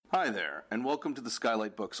Hi there, and welcome to the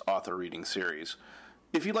Skylight Books author reading series.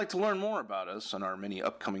 If you'd like to learn more about us and our many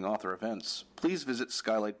upcoming author events, please visit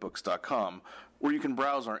skylightbooks.com, where you can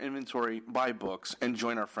browse our inventory, buy books, and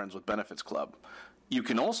join our Friends with Benefits Club. You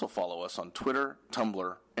can also follow us on Twitter,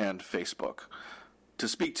 Tumblr, and Facebook. To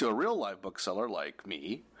speak to a real live bookseller like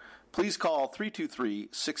me, please call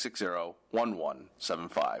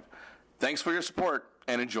 323-660-1175. Thanks for your support,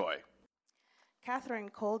 and enjoy. Catherine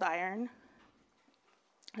Coldiron,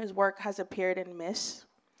 whose work has appeared in Miss,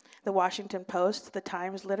 The Washington Post, The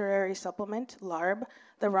Times Literary Supplement, LARB,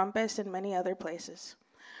 The Rumpus, and many other places.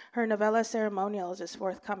 Her novella Ceremonials is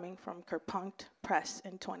forthcoming from Kerpunkt Press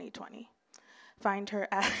in 2020. Find her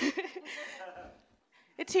at...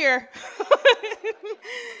 It's here.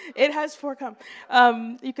 It has forcome.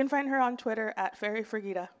 You can find her on Twitter at Fairy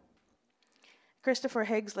Frigida. Christopher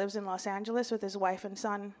Higgs lives in Los Angeles with his wife and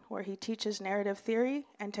son, where he teaches narrative theory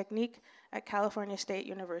and technique at California State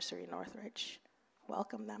University, Northridge.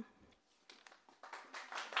 Welcome them.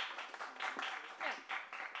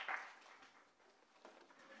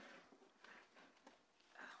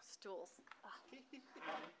 Stools.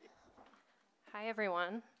 Hi,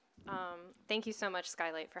 everyone. Thank you so much,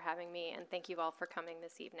 Skylight, for having me, and thank you all for coming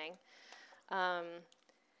this evening.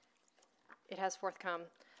 It has forthcome.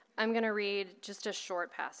 I'm going to read just a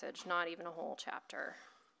short passage, not even a whole chapter,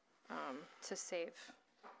 to save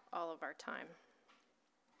all of our time.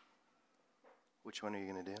 Which one are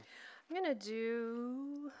you going to do? I'm going to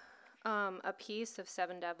do a piece of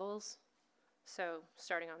Seven Devils, so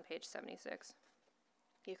starting on page 76.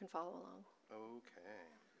 You can follow along.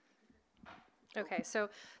 Okay, so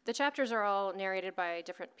the chapters are all narrated by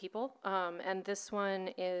different people, and this one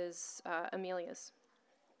is Amelia's.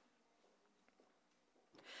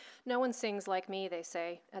 No one sings like me, they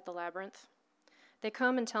say, at the labyrinth. They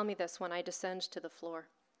come and tell me this when I descend to the floor.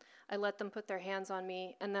 I let them put their hands on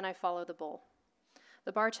me, and then I follow the bowl.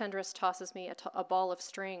 The bartendress tosses me a ball of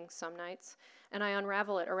string some nights, and I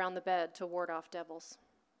unravel it around the bed to ward off devils.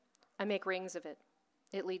 I make rings of it.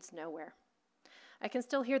 It leads nowhere. I can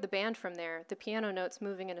still hear the band from there, the piano notes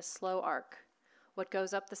moving in a slow arc. What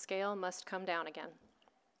goes up the scale must come down again.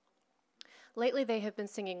 Lately they have been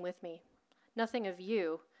singing with me. Nothing of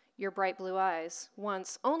you, your bright blue eyes,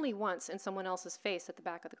 once, only once, in someone else's face at the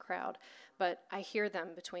back of the crowd, but I hear them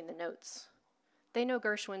between the notes. They know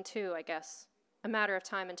Gershwin too, I guess. A matter of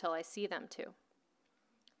time until I see them too.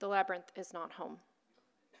 The labyrinth is not home.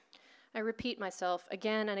 I repeat myself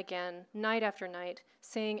again and again, night after night,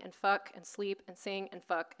 sing and fuck and sleep and sing and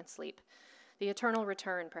fuck and sleep. The eternal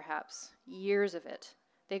return, perhaps. Years of it.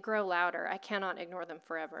 They grow louder. I cannot ignore them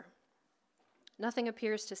forever. Nothing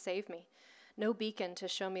appears to save me. No beacon to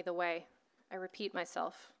show me the way. I repeat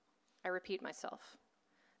myself. I repeat myself.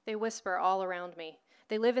 They whisper all around me.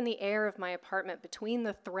 They live in the air of my apartment, between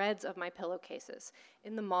the threads of my pillowcases,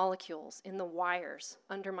 in the molecules, in the wires,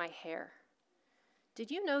 under my hair.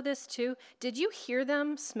 Did you know this too? Did you hear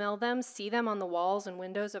them, smell them, see them on the walls and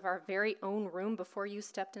windows of our very own room before you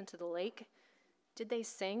stepped into the lake? Did they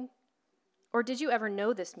sing? Or did you ever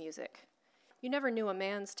know this music? You never knew a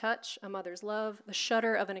man's touch, a mother's love, the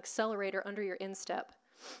shudder of an accelerator under your instep.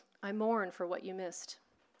 I mourn for what you missed.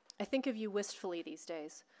 I think of you wistfully these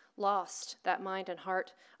days, lost, that mind and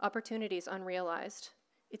heart, opportunities unrealized.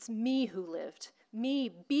 It's me who lived,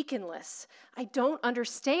 me beaconless. I don't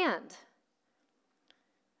understand.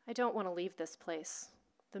 I don't want to leave this place.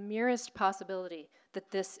 The merest possibility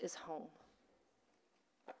that this is home.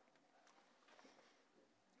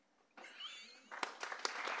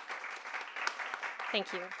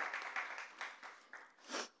 Thank you.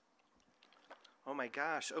 Oh my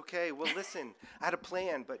gosh. Okay, well listen, I had a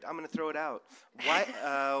plan, but I'm going to throw it out. Why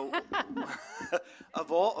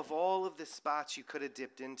of all of the spots you could have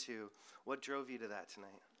dipped into, what drove you to that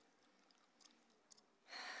tonight?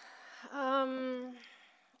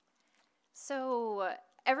 So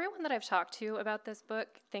everyone that I've talked to about this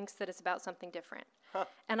book thinks that it's about something different. Huh.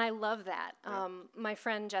 And I love that. Yeah. My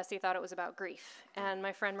friend Jessie thought it was about grief, and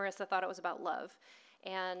my friend Marissa thought it was about love,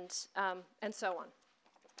 and so on.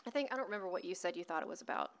 I don't remember what you said you thought it was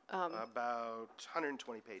about. About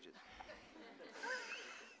 120 pages.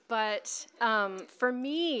 But for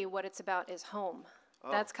me, what it's about is home. Oh.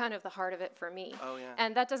 That's kind of the heart of it for me. Oh, yeah.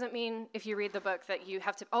 And that doesn't mean if you read the book that you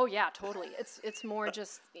have to, oh yeah, totally. It's more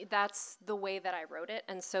just, that's the way that I wrote it.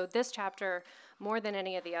 And so this chapter, more than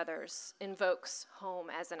any of the others, invokes home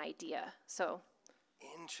as an idea. So.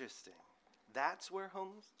 Interesting. That's where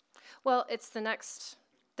home is? Well, it's the next,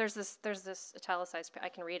 there's this italicized, I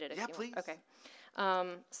can read it if you please. want. Okay.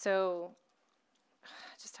 So,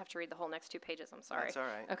 I just have to read the whole next 2 pages, I'm sorry. That's all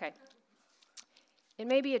right. Okay. It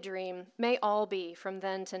may be a dream, may all be, from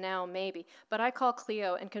then to now, maybe, but I call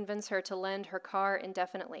Cleo and convince her to lend her car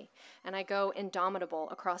indefinitely, and I go indomitable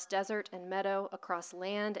across desert and meadow, across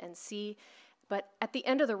land and sea, but at the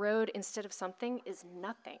end of the road, instead of something, is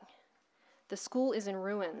nothing. The school is in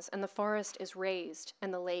ruins, and the forest is razed,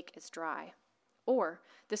 and the lake is dry. Or,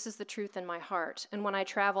 this is the truth in my heart, and when I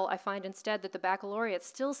travel, I find instead that the baccalaureate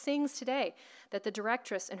still sings today, that the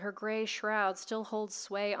directress in her gray shroud still holds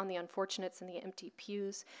sway on the unfortunates in the empty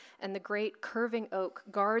pews, and the great curving oak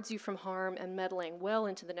guards you from harm and meddling well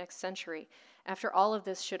into the next century, after all of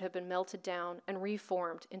this should have been melted down and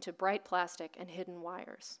reformed into bright plastic and hidden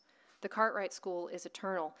wires. The Cartwright School is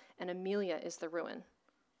eternal, and Amelia is the ruin.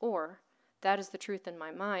 Or, that is the truth in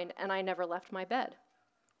my mind, and I never left my bed.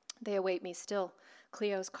 They await me still.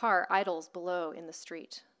 Cleo's car idles below in the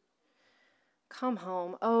street. Come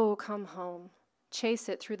home, oh, come home. Chase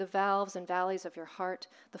it through the valves and valleys of your heart,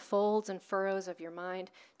 the folds and furrows of your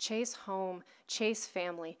mind. Chase home, chase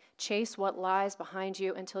family, chase what lies behind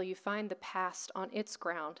you until you find the past on its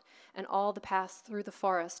ground, and all the paths through the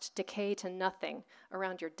forest decay to nothing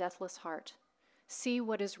around your deathless heart. See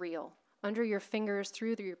what is real. Under your fingers,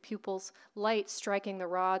 through your pupils, light striking the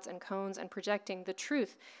rods and cones and projecting the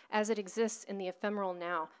truth as it exists in the ephemeral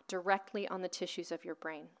now, directly on the tissues of your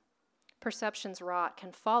brain. Perception's rot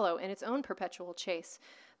can follow in its own perpetual chase,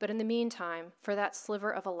 but in the meantime, for that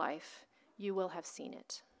sliver of a life, you will have seen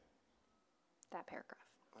it. That paragraph.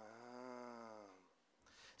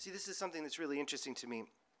 See, this is something that's really interesting to me.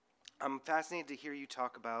 I'm fascinated to hear you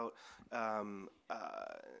talk about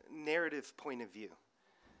narrative point of view.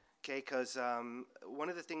 Okay, because one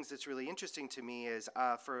of the things that's really interesting to me is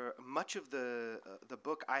for much of the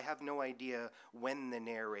book, I have no idea when the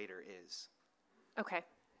narrator is. Okay.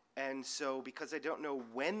 And so because I don't know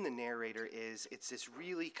when the narrator is, it's this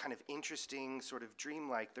really kind of interesting sort of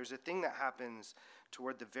dreamlike. There's a thing that happens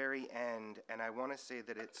toward the very end, and I want to say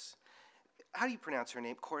that it's, how do you pronounce her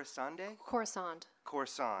name? Corisande? Coruscant.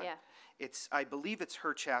 Corisande. Yeah. I believe it's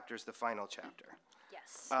her chapter is the final chapter.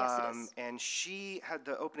 Yes, it is. And she had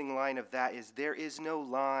the opening line of that is, there is no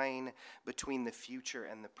line between the future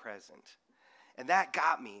and the present. And that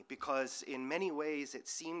got me because in many ways it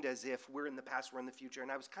seemed as if we're in the past, we're in the future. And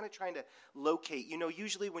I was kind of trying to locate,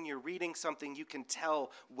 usually when you're reading something, you can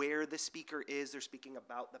tell where the speaker is. They're speaking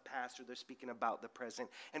about the past or they're speaking about the present.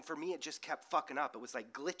 And for me, it just kept fucking up. It was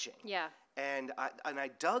like glitching. Yeah. And I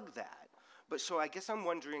dug that. But so I guess I'm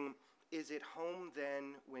wondering, is it home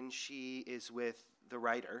then when she is with the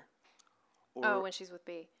writer? Or when she's with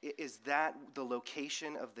B. Is that the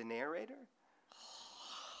location of the narrator?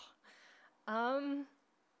 I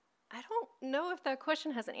don't know if that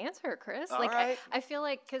question has an answer, Chris. All like, right. I feel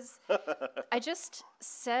like, because I just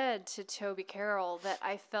said to Toby Carroll that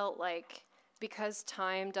I felt like because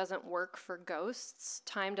time doesn't work for ghosts,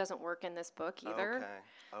 time doesn't work in this book either.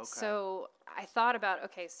 Okay. So I thought about,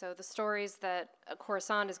 so the stories that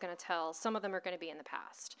Coruscant is going to tell, some of them are going to be in the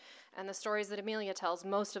past. And the stories that Amelia tells,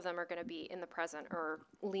 most of them are going to be in the present or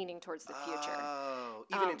leaning towards the future. Oh,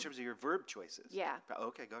 even in terms of your verb choices. Yeah.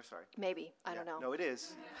 Okay, go, sorry. Maybe. I don't know. No, it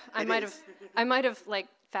is. I might have like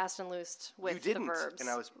fast and loosed with you didn't, the verbs. And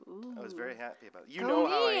I was very happy about it. You Go know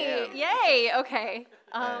me. how I am. Yay, okay.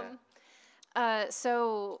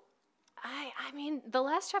 So I mean, the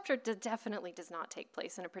last chapter definitely does not take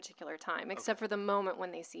place in a particular time, except for the moment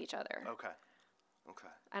when they see each other. Okay.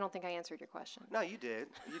 I don't think I answered your question. No, you did.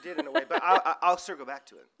 You did in a way, but I'll circle back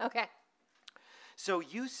to it. Okay. So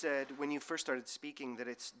you said when you first started speaking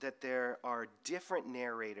that there are different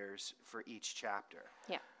narrators for each chapter.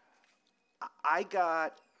 Yeah. I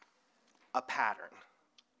got a pattern.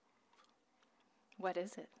 What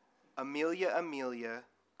is it? Amelia,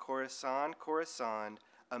 Coruscant,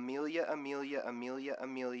 Amelia,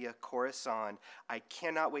 Coruscant. I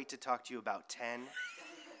cannot wait to talk to you about 10.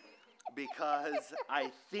 Because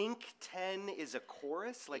I think 10 is a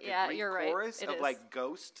chorus, like a Greek chorus of like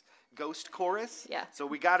ghost chorus. Yeah. So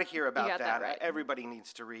we got to hear about that. Right. Everybody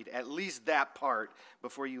needs to read at least that part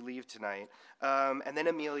before you leave tonight. And then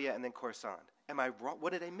Amelia, and then Coruscant. Am I wrong?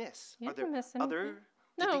 What did I miss? You Are there didn't miss other? anything.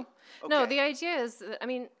 No. Okay. No, the idea is that, I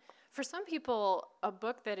mean, for some people, a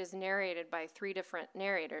book that is narrated by 3 different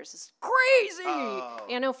narrators is crazy. Oh.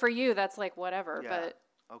 You know, for you, that's like whatever, Yeah. but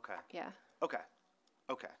Okay. yeah. Okay.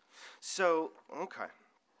 So, now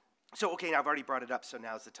I've already brought it up, so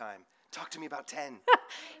now's the time. Talk to me about 10.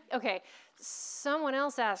 Okay, someone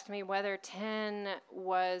else asked me whether 10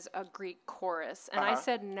 was a Greek chorus, and I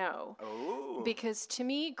said no. Oh. Because to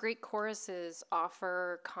me, Greek choruses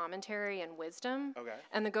offer commentary and wisdom. Okay.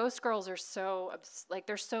 And the Ghost Girls are so,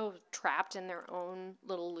 they're so trapped in their own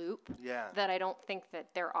little loop that I don't think that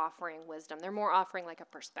they're offering wisdom. They're more offering like a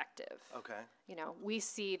perspective. Okay. You know, we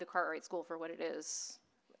see the Cartwright School for what it is.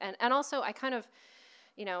 And also, I kind of,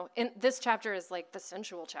 you know, in this chapter is like the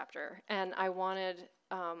sensual chapter, and I wanted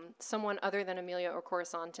someone other than Amelia or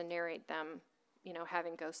Coruscant to narrate them, you know,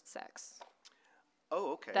 having ghost sex.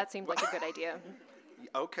 Oh, okay. That seemed like a good idea.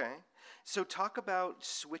 Okay. So talk about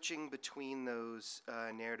switching between those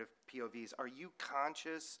narrative POVs. Are you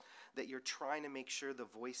conscious that you're trying to make sure the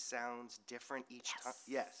voice sounds different each time?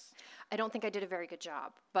 Yes. I don't think I did a very good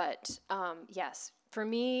job, but yes. For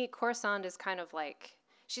me, Coruscant is kind of like,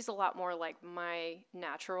 she's a lot more like my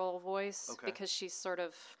natural voice because she's sort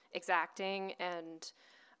of exacting and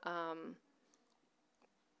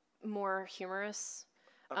more humorous.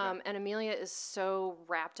 And Amelia is so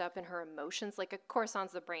wrapped up in her emotions. Like,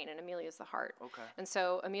 Coruscant's the brain and Amelia's the heart. Okay. And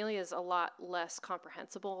so Amelia's a lot less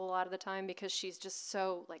comprehensible a lot of the time because she's just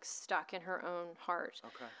so, like, stuck in her own heart.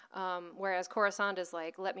 Okay. Whereas Coruscant is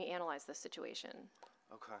like, let me analyze this situation.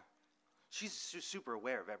 Okay. She's super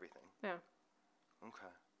aware of everything. Yeah. Okay.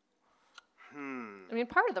 I mean,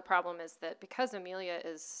 part of the problem is that because Amelia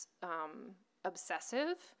is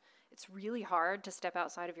obsessive, it's really hard to step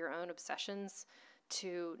outside of your own obsessions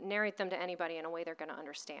to narrate them to anybody in a way they're going to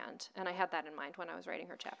understand. And I had that in mind when I was writing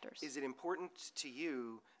her chapters. Is it important to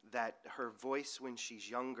you that her voice when she's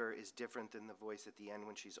younger is different than the voice at the end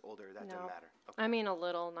when she's older? That doesn't matter. Okay. I mean, a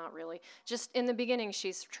little, not really. Just in the beginning,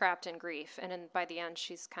 she's trapped in grief, and by the end,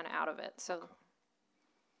 she's kind of out of it. So.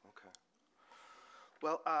 Okay.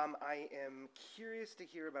 Well, I am curious to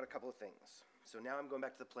hear about a couple of things. So now I'm going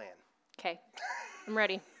back to the plan. Okay. I'm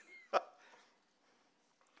ready.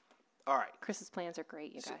 All right. Chris's plans are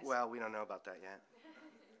great, you guys. Well, we don't know about that yet.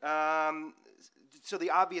 So the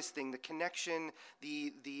obvious thing, the connection,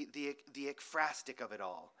 the ekphrastic of it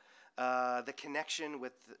all, the connection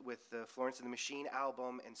with the Florence and the Machine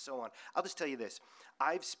album and so on. I'll just tell you this.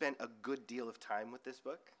 I've spent a good deal of time with this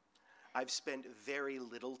book. I've spent very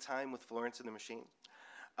little time with Florence and the Machine.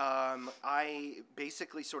 I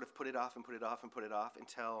basically sort of put it off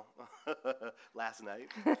until last night.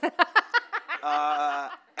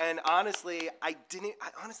 And honestly, I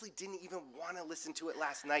honestly didn't even want to listen to it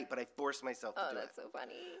last night, but I forced myself to do it. Oh, that's so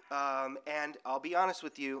funny. And I'll be honest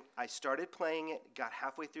with you, I started playing it, got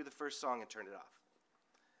halfway through the first song, and turned it off.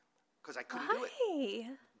 Because I couldn't do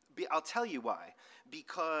it. I'll tell you why.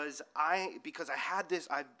 Because I had this,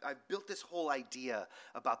 I built this whole idea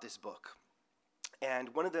about this book.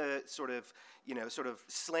 And one of the sort of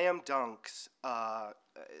slam dunks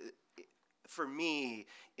for me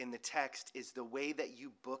in the text is the way that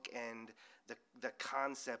you bookend the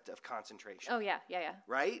concept of concentration. Oh, yeah.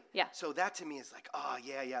 Right? Yeah. So that to me is like, oh,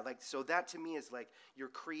 yeah. Like, so that to me is like you're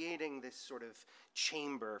creating this sort of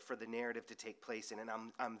chamber for the narrative to take place in, and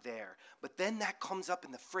I'm there. But then that comes up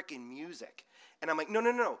in the frickin' music. And I'm like,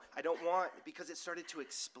 no, I don't want, because it started to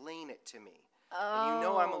explain it to me. And you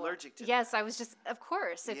know I'm allergic to that. Yes, I was just, of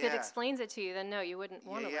course. If it explains it to you, then no, you wouldn't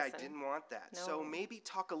want to listen. Yeah, I didn't want that. No. So maybe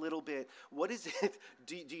talk a little bit, what is it,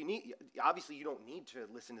 do you need, obviously you don't need to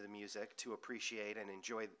listen to the music to appreciate and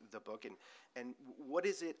enjoy the book. And what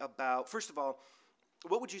is it about, first of all,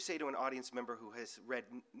 what would you say to an audience member who has read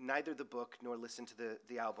neither the book nor listened to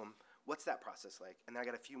the album? What's that process like? And then I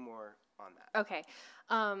got a few more on that. Okay.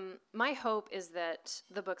 My hope is that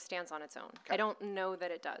the book stands on its own. Okay. I don't know that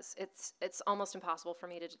it does. It's almost impossible for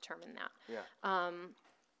me to determine that. Yeah.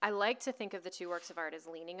 I like to think of the two works of art as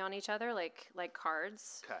leaning on each other, like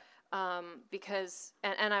cards. Okay. Because,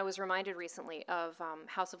 and I was reminded recently of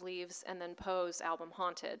House of Leaves and then Poe's album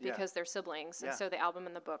Haunted, because they're siblings. And so the album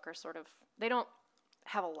and the book are sort of, they don't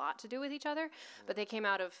have a lot to do with each other, but they came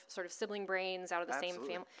out of sort of sibling brains, out of the same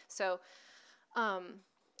family. So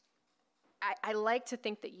I like to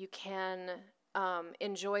think that you can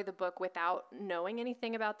enjoy the book without knowing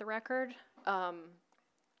anything about the record,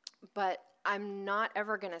 but I'm not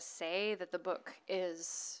ever going to say that the book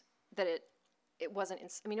is, that it wasn't,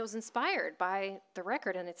 it was inspired by the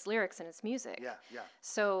record and its lyrics and its music. Yeah.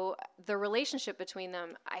 So the relationship between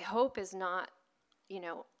them, I hope, is not,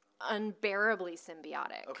 unbearably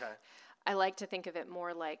symbiotic. Okay. I like to think of it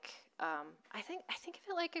more like, I think of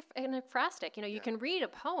it like an ekphrastic. You can read a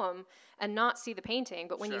poem and not see the painting,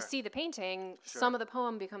 but when you see the painting, some of the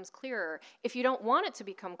poem becomes clearer. If you don't want it to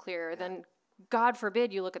become clearer, then God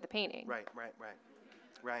forbid you look at the painting. Right.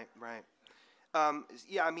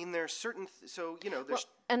 Yeah, I mean, there's certain... so, you know, there's...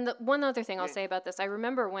 And the one other thing I'll say about this, I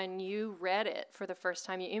remember when you read it for the first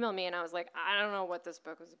time, you emailed me, and I was like, I don't know what this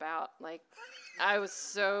book was about. Like, I was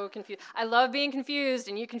so confused. I love being confused,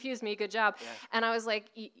 and you confused me. Good job. Yeah. And I was like,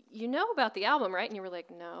 you know about the album, right? And you were like,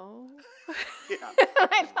 no. Yeah.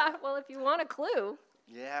 I thought, well, if you want a clue.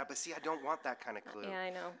 Yeah, but see, I don't want that kind of clue. Yeah, I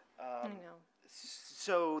know. I know.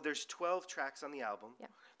 So there's 12 tracks on the album. Yeah.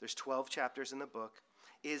 There's 12 chapters in the book.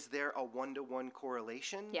 Is there a one-to-one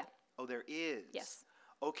correlation? Yeah. Oh, there is? Yes.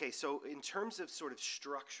 Okay, so in terms of sort of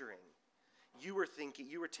structuring, you were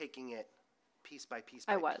taking it piece by piece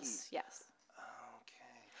by piece. I was, yes.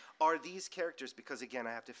 Okay. Are these characters, because again,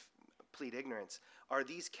 I have to plead ignorance, are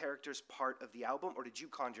these characters part of the album, or did you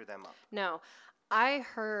conjure them up? No. I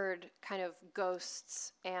heard kind of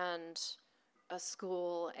ghosts and a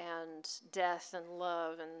school and death and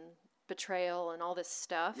love and betrayal and all this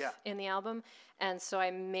stuff in the album, and so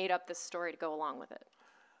I made up this story to go along with it.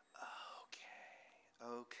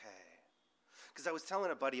 Okay. Because I was telling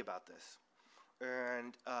a buddy about this,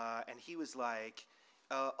 and he was like,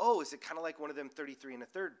 is it kind of like one of them 33 and a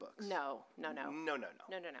third books? No. No.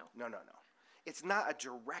 It's not a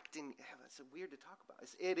direct... It's weird to talk about.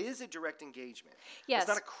 It is a direct engagement. Yes. It's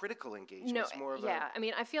not a critical engagement. No, it's more of I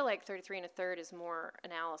mean, I feel like 33 and a third is more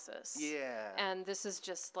analysis. Yeah. And this is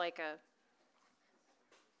just like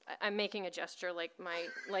I'm making a gesture like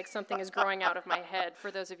something is growing out of my head for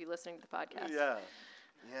those of you listening to the podcast.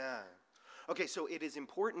 Yeah. Okay, so it is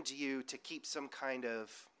important to you to keep some kind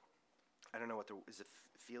of, I don't know is it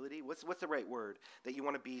fealty? What's the right word that you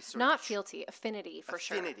want to be sort not of... fealty, affinity for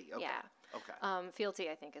sure. Affinity, okay. Yeah. Okay. Fealty,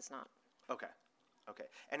 I think, is not. Okay.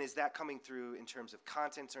 And is that coming through in terms of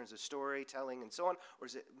content, in terms of storytelling and so on, or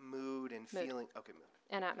is it mood and feeling? Okay, mood.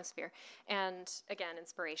 And atmosphere. And again,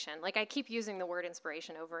 inspiration. Like I keep using the word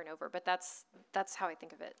inspiration over and over, but that's how I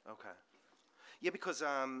think of it. Okay. Yeah, because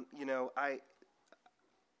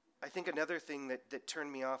I think another thing that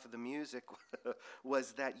turned me off of the music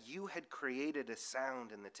was that you had created a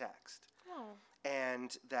sound in the text. Oh.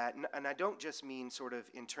 And I don't just mean sort of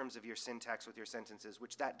in terms of your syntax with your sentences,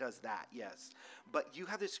 which that does that, yes. But you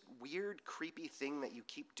have this weird, creepy thing that you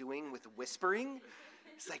keep doing with whispering.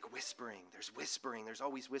 It's like whispering. There's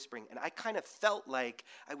always whispering. And I kind of felt like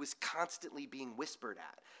I was constantly being whispered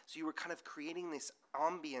at. So you were kind of creating this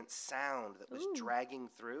ambient sound that was dragging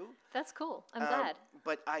through. That's cool. I'm glad.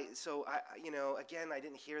 But again, I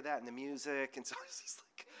didn't hear that in the music. And so I was just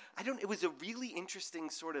like, it was a really interesting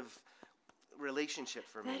sort of relationship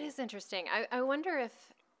for me. That is interesting. I wonder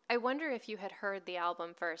if you had heard the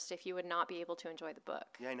album first, if you would not be able to enjoy the book.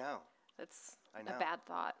 Yeah, I know. That's a bad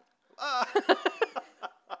thought. I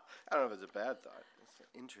don't know if it's a bad thought. It's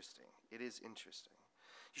interesting. It is interesting.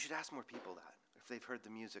 You should ask more people that, if they've heard the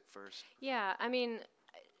music first. Yeah, I mean,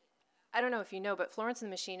 I don't know if you know, but Florence and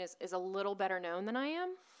the Machine is a little better known than I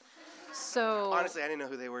am. So honestly, I didn't know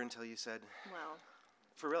who they were until you said. Well,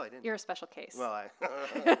 for real, I didn't. You're a special case. Well,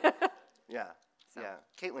 yeah.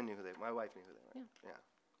 Caitlin knew my wife knew who they were. Yeah.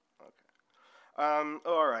 Okay.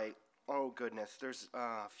 All right. Oh, goodness. There's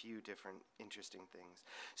a few different interesting things.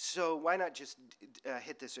 So why not just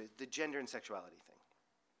hit this, the gender and sexuality thing?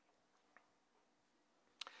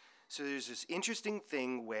 So there's this interesting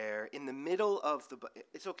thing where in the middle of the book,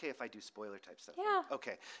 it's okay if I do spoiler type stuff. Yeah. Right?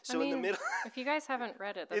 Okay. So in the middle... if you guys haven't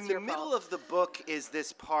read it, that's in your the middle fault. of the book is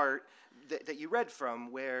this part that you read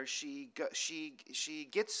from where she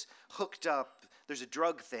gets hooked up. There's a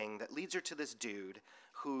drug thing that leads her to this dude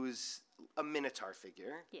who's a Minotaur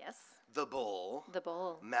figure. Yes. The Bull.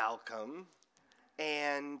 Malcolm.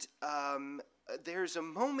 And there's a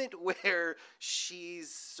moment where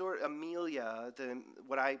she's sort of Amelia,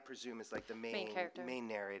 what I presume is like the main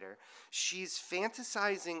narrator. She's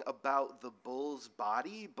fantasizing about the bull's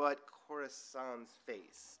body, but Coruscant's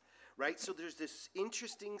face, right? So there's this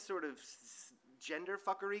interesting sort of gender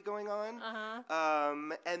fuckery going on.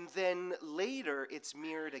 Uh-huh. And then later it's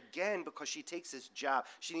mirrored again because she takes this job.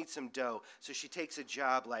 She needs some dough, so she takes a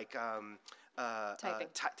job like typing.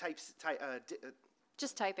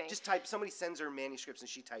 Just typing. Somebody sends her manuscripts and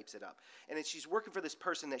she types it up. And then she's working for this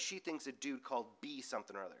person that she thinks a dude called B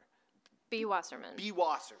something or other. B. Wasserman.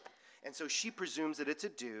 And so she presumes that it's a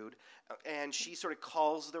dude, and she sort of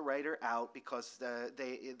calls the writer out because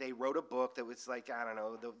they wrote a book that was like, I don't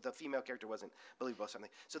know, the female character wasn't believable or something.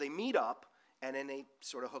 So they meet up, and then they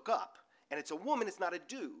sort of hook up. And it's a woman, it's not a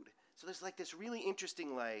dude. So there's like this really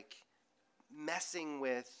interesting like messing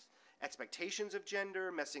with expectations of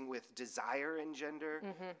gender, messing with desire and gender.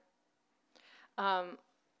 Mm-hmm.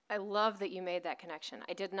 I love that you made that connection.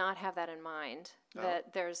 I did not have that in mind,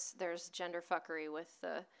 that there's gender fuckery with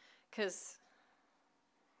the... Because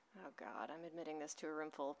Oh God, I'm admitting this to a room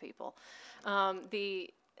full of people.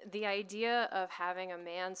 The idea of having a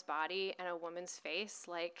man's body and a woman's face,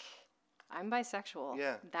 like, I'm bisexual.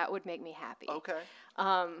 Yeah. That would make me happy. Okay.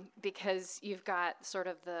 Because you've got sort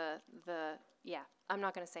of the I'm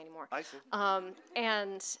not going to say anymore. I see.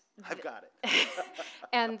 And I've got it.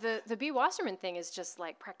 and the B. Wasserman thing is just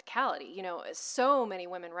like practicality. You know, so many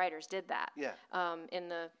women writers did that. Yeah. In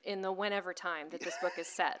the whenever time that this book is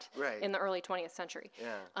set. Right. In the early 20th century.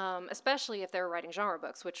 Yeah. Especially if they were writing genre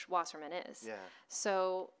books, which Wasserman is. Yeah.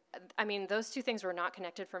 So, I mean, those two things were not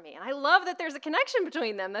connected for me, and I love that there's a connection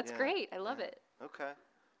between them. That's Yeah. great. I love it. Okay.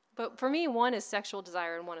 But for me, one is sexual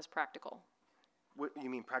desire and one is practical. What, you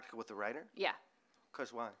mean practical with the writer? Yeah.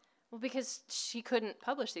 Because why? Well, because she couldn't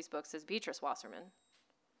publish these books as Beatrice Wasserman.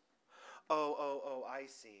 Oh, I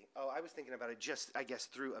see. Oh, I was thinking about it just, I guess,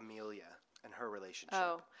 through Amelia and her relationship.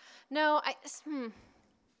 Oh, no, I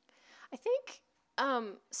think,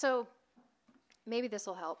 so maybe this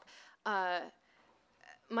will help.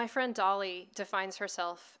 My friend Dolly defines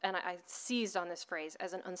herself, and I seized on this phrase,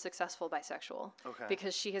 as an unsuccessful bisexual. Okay.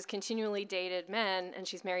 Because she has continually dated men, and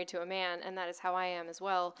she's married to a man, and that is how I am as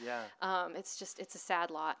well. Yeah. It's a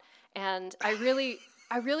sad lot. And I really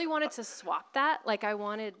wanted to swap that. Like, I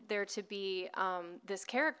wanted there to be this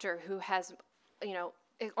character who has, you know,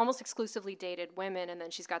 almost exclusively dated women, and then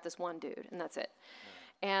she's got this one dude, and that's it.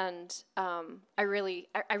 Yeah. And I really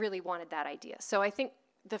wanted that idea. So I think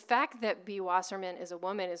the fact that B. Wasserman is a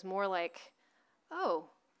woman is more like, oh,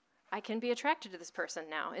 I can be attracted to this person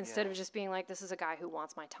now, instead of just being like, this is a guy who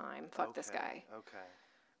wants my time. Fuck this guy. Okay.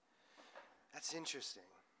 That's interesting.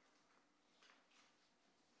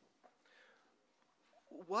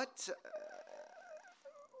 What,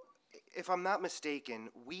 if I'm not mistaken,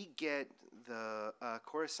 we get the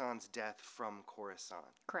Coruscant's death from Coruscant.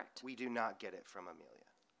 Correct. We do not get it from Amelia.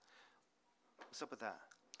 What's up with that?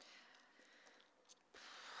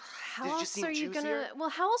 How else are you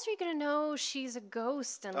gonna know she's a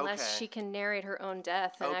ghost unless she can narrate her own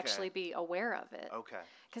death and actually be aware of it? Okay.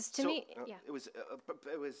 Because to me, it was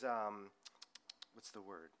what's the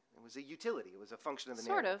word? It was a utility. It was a function of the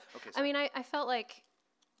sort narrative. of. Okay. I mean, I felt like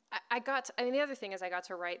the other thing is I got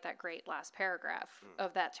to write that great last paragraph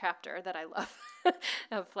of that chapter that I love,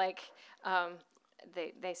 of like,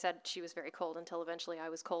 they said she was very cold until eventually I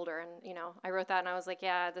was colder, and you know, I wrote that and I was like,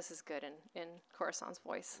 yeah, this is good in Coruscant's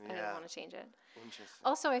voice. I didn't want to change it. Interesting.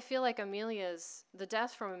 Also, I feel like the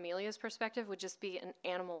death from Amelia's perspective would just be an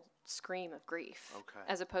animal scream of grief,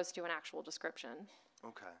 as opposed to an actual description.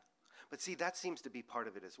 Okay. But see, that seems to be part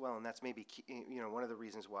of it as well, and that's maybe one of the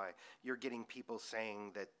reasons why you're getting people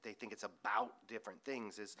saying that they think it's about different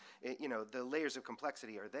things is, the layers of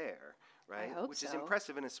complexity are there, right? I hope Which so. is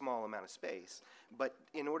impressive in a small amount of space. But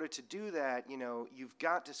in order to do that, you've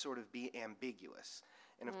got to sort of be ambiguous.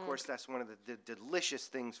 And of course, that's one of the delicious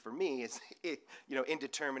things for me is,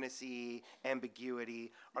 indeterminacy,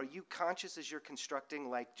 ambiguity. Are you conscious as you're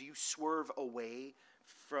constructing, do you swerve away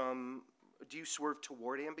from... Do you swerve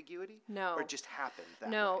toward ambiguity? No. Or it just happened that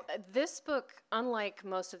No. way? This book, unlike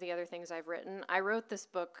most of the other things I've written, I wrote this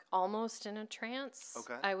book almost in a trance.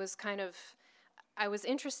 Okay. I was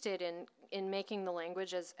interested in making the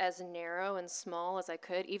language as narrow and small as I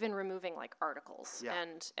could, even removing like articles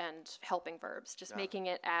and helping verbs, just making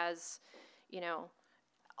it as,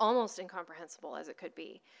 almost incomprehensible as it could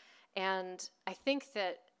be. And I think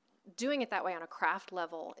that doing it that way on a craft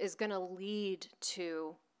level is going to lead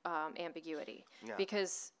to ambiguity,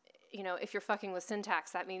 because if you're fucking with syntax,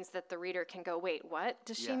 that means that the reader can go, wait, what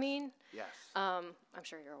does she mean? Yes. I'm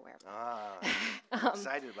sure you're aware of that. I'm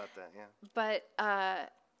excited about that. Yeah. But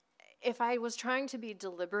if I was trying to be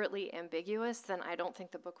deliberately ambiguous, then I don't think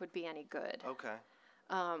the book would be any good. Okay.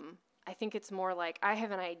 I think it's more like I have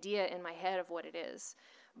an idea in my head of what it is,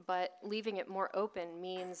 but leaving it more open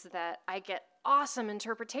means that I get awesome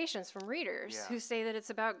interpretations from readers who say that it's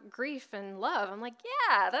about grief and love. I'm like,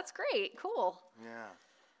 yeah, that's great. Cool. Yeah.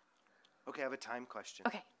 Okay, I have a time question.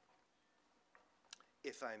 Okay.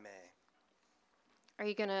 If I may. Are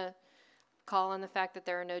you going to call on the fact that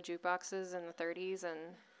there are no jukeboxes in the 30s and...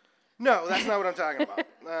 No, that's not what I'm talking about.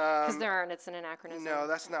 Because there aren't. It's an anachronism. No,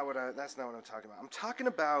 that's not what I'm talking about. I'm talking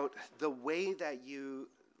about the way that you,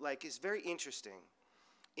 is very interesting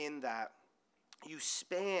in that you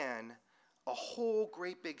span a whole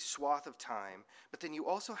great big swath of time, but then you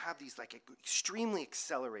also have these extremely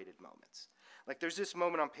accelerated moments. There's this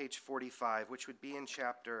moment on page 45, which would be in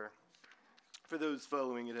chapter, for those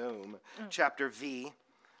following at home, chapter V,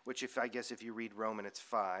 which if you read Roman, it's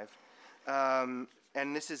 5.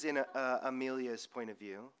 And this is in Amelia's point of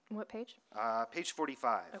view. What page? Page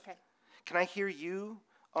 45. Okay. Can I hear you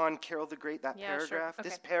on Carol the Great, that Yeah, sure. paragraph? Okay.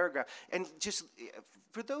 This paragraph. And just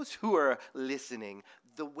for those who are listening,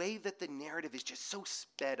 the way that the narrative is just so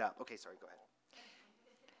sped up. Okay, sorry, go ahead.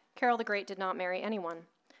 Carol the Great did not marry anyone.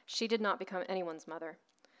 She did not become anyone's mother.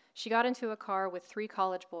 She got into a car with 3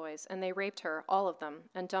 college boys, and they raped her, all of them,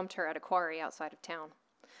 and dumped her at a quarry outside of town.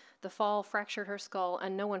 The fall fractured her skull,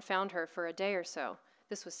 and no one found her for a day or so.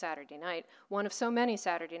 This was Saturday night, one of so many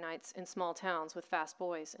Saturday nights in small towns with fast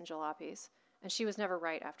boys and jalopies. And she was never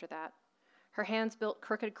right after that. Her hands built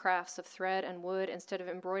crooked crafts of thread and wood instead of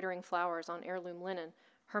embroidering flowers on heirloom linen.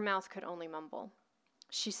 Her mouth could only mumble.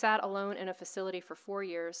 She sat alone in a facility for 4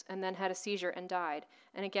 years and then had a seizure and died.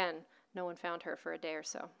 And again, no one found her for a day or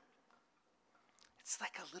so. It's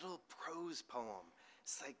like a little prose poem.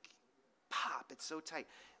 It's like pop. It's so tight.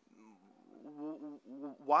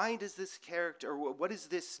 Why does this character, or what is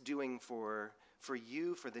this doing for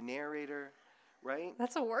you, for the narrator, right?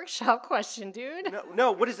 That's a workshop question, dude.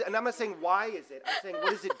 No. What is it? And I'm not saying why is it. I'm saying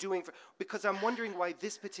what is it doing for? Because I'm wondering why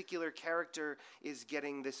this particular character is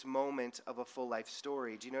getting this moment of a full life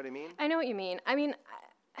story. Do you know what I mean? I know what you mean. I mean,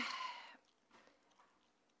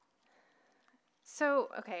 so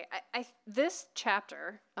okay, I this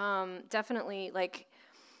chapter definitely, like,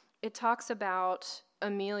 it talks about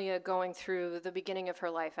Amelia going through the beginning of her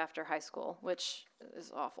life after high school, which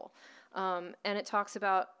is awful, and it talks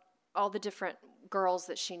about all the different girls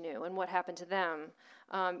that she knew and what happened to them.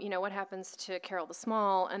 What happens to Carol the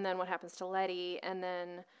Small, and then what happens to Letty, and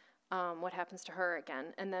then what happens to her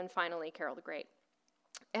again, and then finally Carol the Great.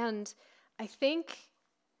 And I think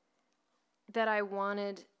that I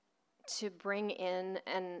wanted to bring in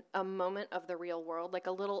a moment of the real world, like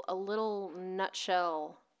a little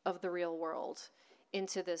nutshell of the real world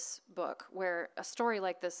into this book, where a story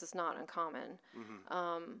like this is not uncommon.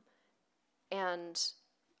 Mm-hmm. And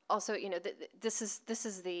also, this is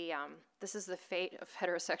the fate of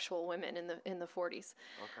heterosexual women in the 40s.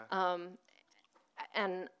 Okay.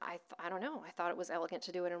 And I don't know. I thought it was elegant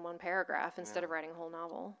to do it in one paragraph instead of writing a whole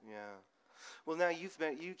novel. Yeah. Well, now you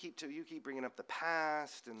keep bringing up the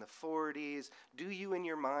past and the 40s. Do you, in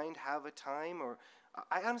your mind, have a time, or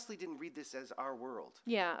I honestly didn't read this as our world.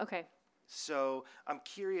 Yeah. Okay. So I'm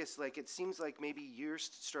curious, like, it seems like maybe you're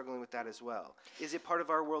struggling with that as well. Is it part of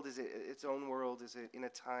our world? Is it its own world? Is it in a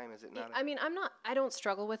time? Is it not? I don't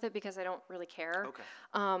struggle with it because I don't really care. Okay.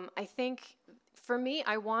 I think for me,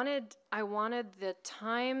 I wanted the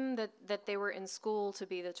time that they were in school to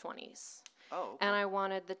be the 20s. Oh, okay. And I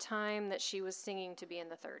wanted the time that she was singing to be in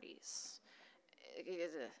the 30s.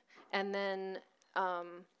 And then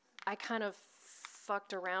I kind of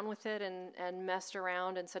fucked around with it and messed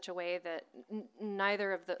around in such a way that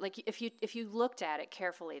neither of the, like, if you looked at it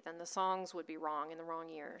carefully, then the songs would be wrong in the wrong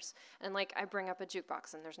years. And like, I bring up a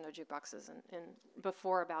jukebox, and there's no jukeboxes in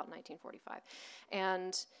before about 1945.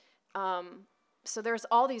 And so there's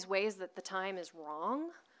all these ways that the time is wrong.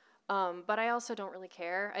 But I also don't really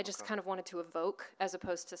care. I just kind of wanted to evoke as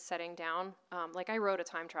opposed to setting down. Like, I wrote a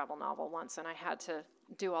time travel novel once, and I had to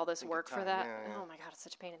do all this work for that. Yeah. Oh my God, it's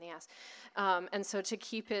such a pain in the ass. And so to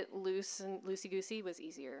keep it loose and loosey-goosey was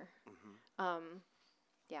easier. Mm-hmm.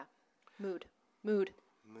 Yeah. Mood.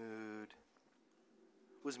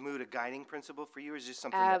 Was mood a guiding principle for you, or is it just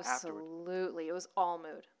something that afterward? Absolutely. It was all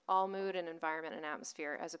mood. All mood and environment and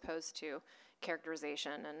atmosphere, as opposed to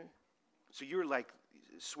characterization. And so you were like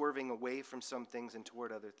swerving away from some things and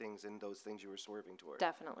toward other things, and those things you were swerving toward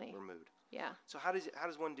definitely were mood. Yeah. So how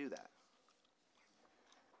does one do that?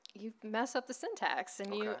 You mess up the syntax,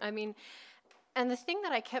 and and the thing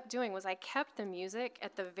that I kept doing was I kept the music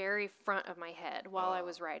at the very front of my head while I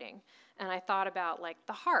was writing, and I thought about, like,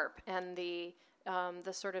 the harp and the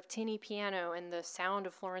sort of tinny piano and the sound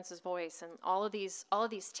of Florence's voice and all of these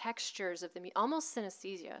textures of the almost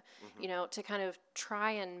synesthesia, to kind of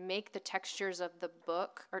try and make the textures of the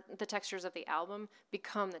book or the textures of the album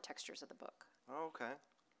become the textures of the book. Oh, okay.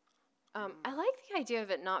 I like the idea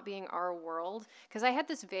of it not being our world, because I had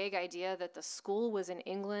this vague idea that the school was in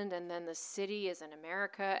England and then the city is in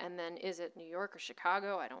America, and then is it New York or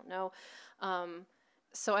Chicago? I don't know.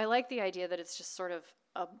 So I like the idea that it's just sort of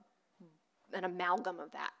an amalgam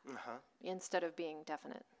of that instead of being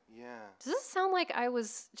definite. Yeah. Does this sound like I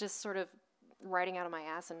was just sort of writing out of my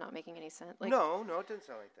ass and not making any sense? Like, no, it didn't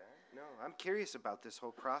sound like that. No, I'm curious about this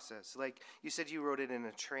whole process. Like, you said you wrote it in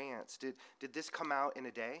a trance. Did this come out in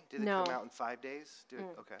a day? Did it come out in 5 days?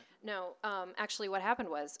 Okay. No, actually what happened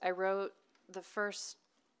was I wrote the first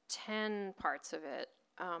 10 parts of it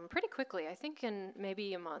pretty quickly, I think in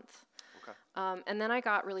maybe a month. Okay. And then I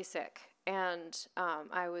got really sick, and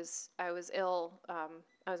I was ill.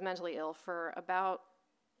 I was mentally ill for about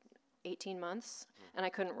 18 months, and I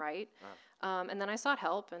couldn't write. And then I sought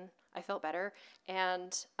help, and I felt better.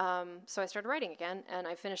 And so I started writing again, and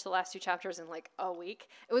I finished the last 2 chapters in like a week.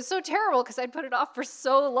 It was so terrible because I'd put it off for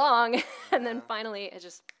so long. And then finally it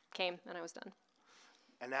just came, and I was done.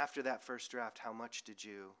 And after that first draft, how much did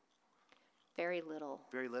you? Very little.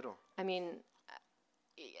 Very little. I mean,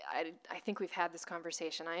 I think we've had this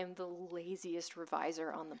conversation. I am the laziest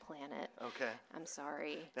reviser on the planet. Okay. I'm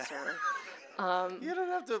sorry, sir. You don't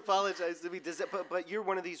have to apologize to me. But you're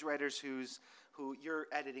one of these writers who you're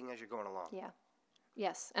editing as you're going along. Yeah.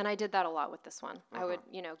 Yes, and I did that a lot with this one. I would,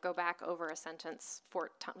 go back over a sentence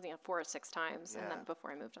 4 or 6 times, and then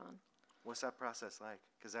before I moved on. What's that process like?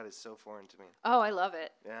 Because that is so foreign to me. Oh, I love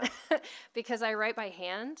it. Yeah. Because I write by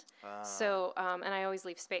hand, so and I always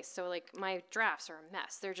leave space. So like my drafts are a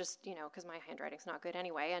mess. They're just because my handwriting's not good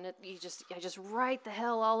anyway, and I just write the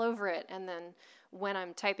hell all over it, and then when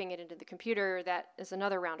I'm typing it into the computer, that is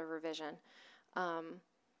another round of revision.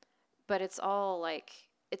 But it's all like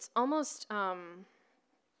it's almost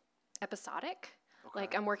episodic. Okay.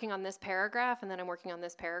 Like I'm working on this paragraph, and then I'm working on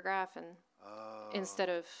this paragraph, and instead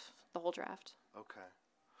of the whole draft. Okay.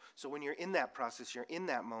 So when you're in that process, you're in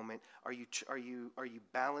that moment, are you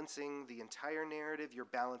balancing the entire narrative, you're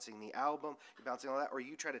balancing the album, you're balancing all that, or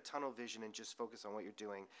you try to tunnel vision and just focus on what you're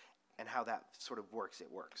doing and how that sort of works? It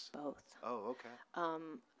works. Both. Oh, okay.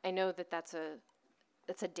 I know that's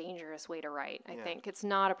a dangerous way to write. I think it's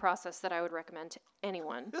not a process that I would recommend to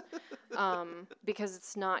anyone because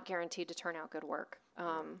it's not guaranteed to turn out good work.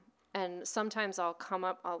 And sometimes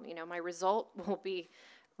my result will be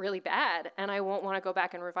really bad, and I won't want to go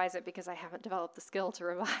back and revise it because I haven't developed the skill to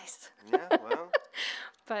revise. Yeah, well.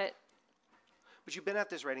 But you've been at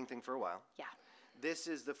this writing thing for a while. Yeah. This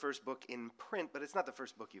is the first book in print, but it's not the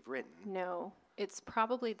first book you've written. No, it's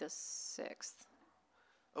probably the 6th.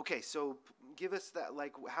 Okay, so give us that,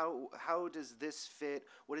 like, how does this fit?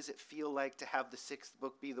 What does it feel like to have the 6th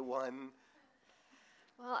book be the one?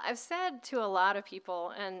 Well, I've said to a lot of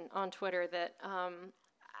people and on Twitter that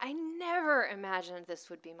I never imagined this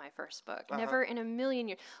would be my first book. Never in a million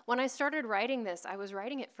years. When I started writing this, I was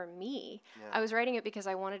writing it for me. Yeah. I was writing it because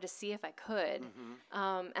I wanted to see if I could.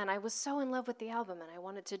 And I was so in love with the album, and I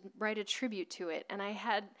wanted to write a tribute to it. And I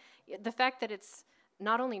had the fact that it's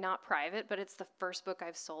not only not private, but it's the first book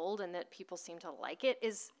I've sold, and that people seem to like it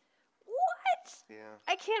is what? Yeah.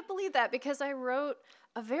 I can't believe that, because I wrote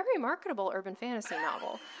a very marketable urban fantasy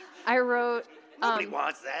novel. I wrote... Nobody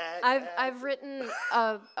wants that. I've written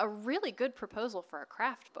a really good proposal for a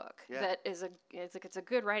craft book that is it's a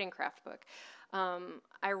good writing craft book.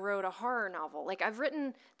 I wrote a horror novel. Like, I've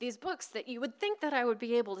written these books that you would think that I would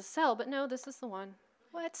be able to sell, but no, this is the one.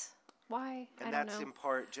 What? Why? And I don't know. that's in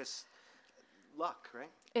part just luck, right?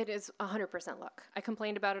 It is 100% luck. I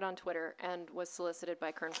complained about it on Twitter and was solicited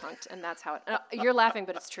by Kern Punkt, and that's how it... you're laughing,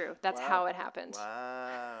 but it's true. That's how it happened.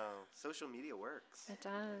 Wow. Social media works. It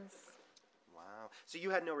does. Wow. So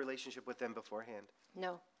you had no relationship with them beforehand?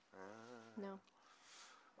 No. No.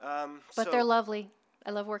 But they're lovely.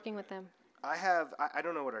 I love working with them. I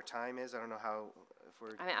don't know what our time is. I don't know how...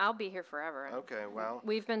 I mean, I'll be here forever. Okay, well...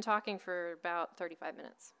 We've been talking for about 35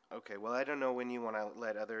 minutes. Okay, well, I don't know when you want to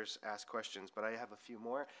let others ask questions, but I have a few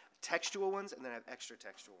more textual ones, and then I have extra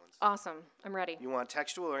textual ones. Awesome. I'm ready. You want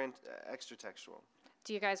textual or extra textual?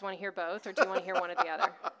 Do you guys want to hear both, or do you want to hear one or the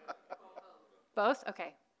other? Both?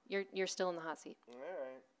 Okay. You're still in the hot seat.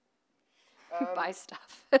 All right. Buy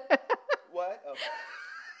stuff. What? Oh.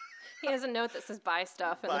 He has a note that says buy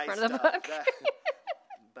stuff in the front of the book.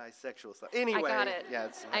 Bisexual stuff. Anyway. I got it. Yeah,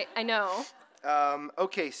 I know.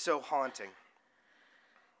 Okay, so haunting.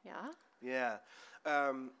 Yeah? Yeah.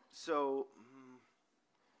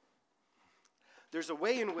 There's a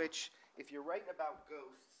way in which, if you're writing about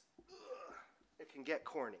ghosts, it can get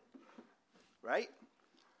corny. Right?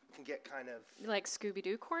 It can get kind of... Like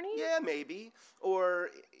Scooby-Doo corny? Yeah, maybe. Or,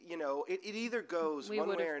 it either goes one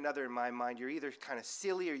way or another in my mind. You're either kind of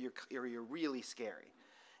silly or you're really scary.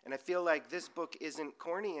 And I feel like this book isn't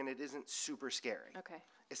corny and it isn't super scary. Okay.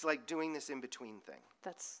 It's like doing this in-between thing.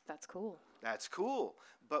 That's cool. That's cool.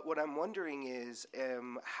 But what I'm wondering is,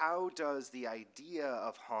 how does the idea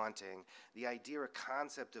of haunting, the idea or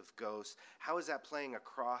concept of ghosts, how is that playing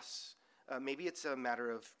across... maybe it's a matter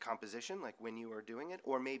of composition, like when you are doing it,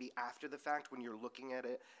 or maybe after the fact when you're looking at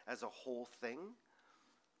it as a whole thing?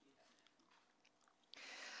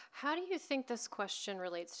 How do you think this question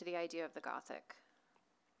relates to the idea of the Gothic?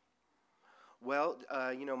 Well,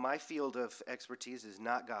 my field of expertise is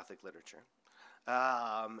not Gothic literature.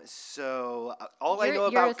 So all I know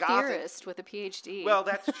about Gothic... You're a theorist with a PhD. Well,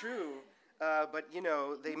 that's true. But, you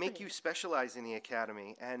know, they make you specialize in the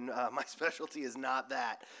academy, and my specialty is not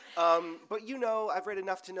that. But, you know, I've read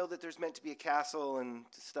enough to know that there's meant to be a castle and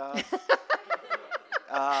stuff.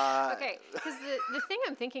 Okay, because the thing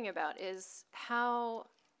I'm thinking about is how,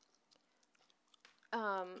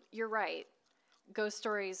 you're right, ghost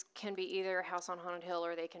stories can be either House on Haunted Hill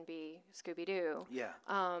or they can be Scooby-Doo. Yeah.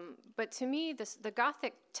 But to me, the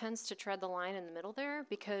Gothic tends to tread the line in the middle there,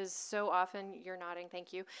 because so often, you're nodding,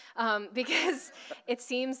 thank you, because it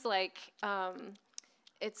seems like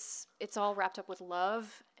it's all wrapped up with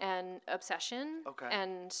love and obsession, Okay.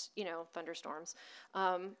 and, you know, thunderstorms,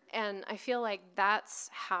 and I feel like that's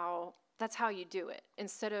how you do it,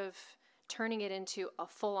 instead of turning it into a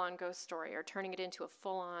full-on ghost story or turning it into a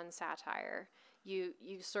full-on satire. You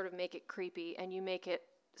sort of make it creepy, and you make it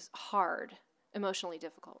hard, emotionally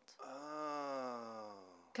difficult. Oh.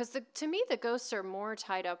 Because to me, the ghosts are more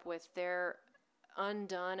tied up with their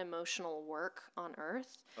undone emotional work on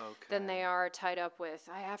Earth than they are tied up with,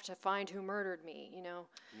 I have to find who murdered me, you know?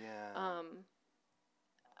 Yeah.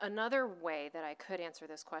 Another way that I could answer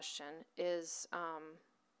this question is,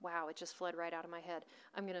 wow, it just fled right out of my head.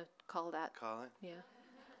 I'm going to call that. Call it? Yeah.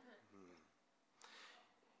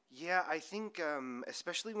 Yeah, I think,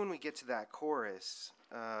 especially when we get to that chorus,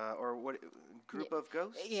 or what, group of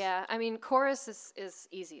ghosts? Yeah, I mean, chorus is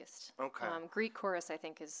easiest. Okay. Greek chorus, I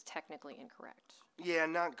think, is technically incorrect. Yeah,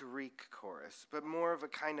 not Greek chorus, but more of a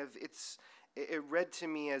kind of, it read to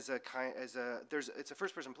me as it's a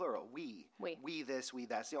first person plural. We this, we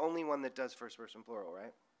that. It's the only one that does first person plural,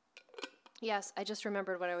 right? Yes, I just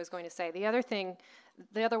remembered what I was going to say. The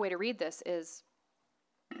other way to read this is,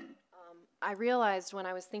 I realized when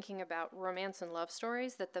I was thinking about romance and love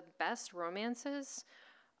stories that the best romances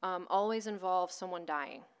always involve someone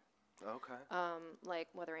dying. Okay. Like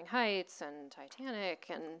Wuthering Heights and Titanic,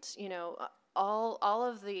 and, you know, all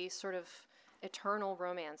of the sort of eternal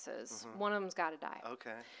romances. One of them's got to die.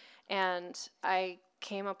 Okay. And I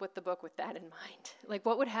came up with the book with that in mind. Like,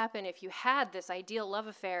 what would happen if you had this ideal love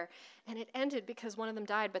affair and it ended because one of them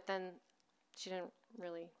died, but then she didn't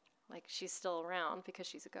really, like, she's still around because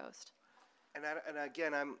she's a ghost. And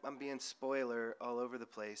again, I'm being spoiler all over the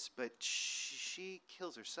place, but she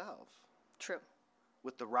kills herself. True.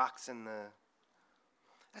 With the rocks and the...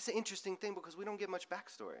 That's an interesting thing, because we don't get much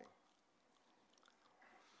backstory.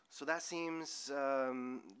 So that seems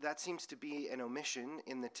to be an omission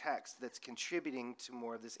in the text that's contributing to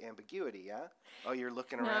more of this ambiguity, yeah? Oh, you're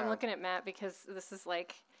looking around. No, I'm looking at Matt because this is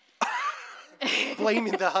like...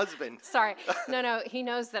 Blaming the husband. Sorry. No, he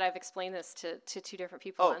knows that I've explained this to two different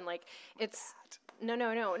people. Oh. And, like, it's...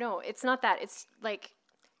 No, it's not that. It's, like,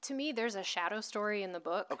 to me, there's a shadow story in the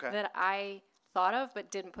book that I thought of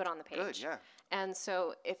but didn't put on the page. Good, yeah. And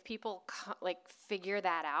so if people, figure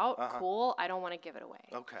that out, cool, I don't want to give it away.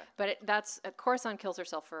 Okay. But Coruscant kills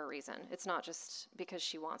herself for a reason. It's not just because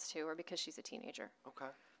she wants to or because she's a teenager.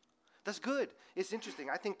 Okay. That's good. It's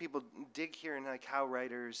interesting. I think people dig here in, like, how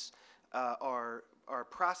writers... are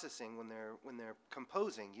processing when they're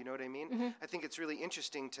composing. You know what I mean? Mm-hmm. I think it's really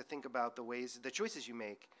interesting to think about the choices you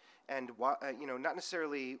make, and why, not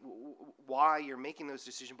necessarily why you're making those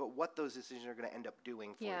decisions, but what those decisions are going to end up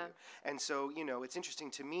doing for you. And so, it's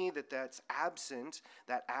interesting to me that's absent.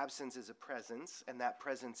 That absence is a presence, and that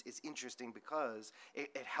presence is interesting because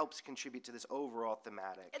it helps contribute to this overall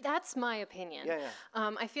thematic. That's my opinion. Yeah.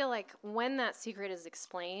 I feel like when that secret is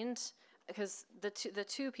explained, because the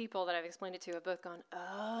two people that I've explained it to have both gone,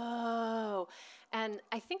 oh, and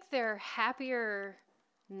I think they're happier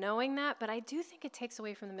knowing that, but I do think it takes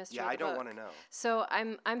away from the mystery of the book. Yeah, I don't want to know. So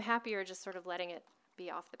I'm happier just sort of letting it be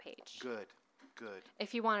off the page. Good.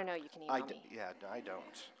 If you want to know, you can email me. Yeah, I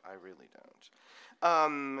don't. I really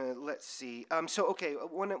don't. Let's see. So, okay,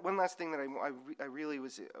 one last thing that I really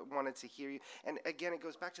wanted to hear you, and again, it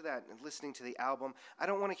goes back to that, listening to the album. I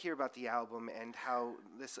don't want to hear about the album and how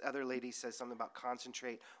this other lady says something about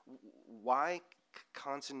concentrate. Why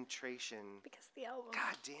concentration? Because the album.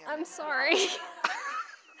 God damn it. I'm sorry.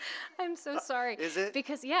 I'm so sorry. Is it?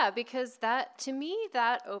 Because that, to me,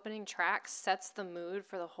 that opening track sets the mood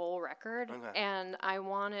for the whole record. Okay. And I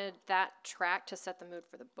wanted that track to set the mood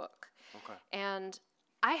for the book. Okay. And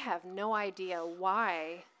I have no idea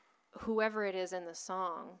why whoever it is in the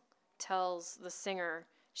song tells the singer,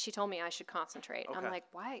 she told me I should concentrate. Okay. I'm like,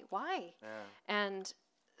 why? Yeah. And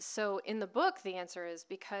so in the book, the answer is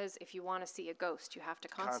because if you want to see a ghost, you have to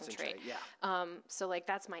concentrate. Yeah. So, like,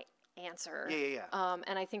 that's my answer. Yeah.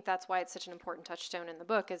 And I think that's why it's such an important touchstone in the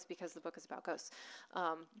book, is because the book is about ghosts.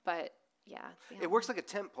 But yeah, it works like a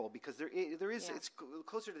tent pole, because there is Yeah. it's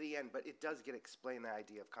closer to the end, but it does get explained, the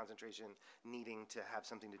idea of concentration needing to have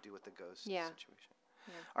something to do with the ghost situation.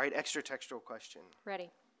 All right, extra textual question. Ready.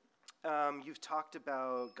 You've talked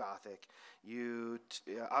about Gothic.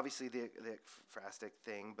 Obviously the phrastic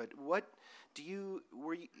thing, but what do you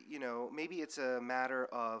maybe it's a matter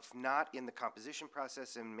of not in the composition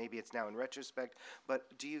process, and maybe it's now in retrospect,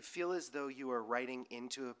 but do you feel as though you are writing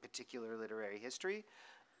into a particular literary history?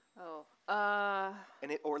 Or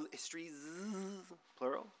histories,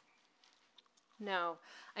 plural? No.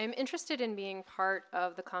 I'm interested in being part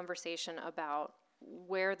of the conversation about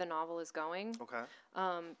where the novel is going. Okay.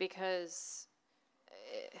 Because,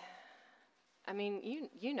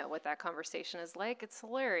 you know what that conversation is like. It's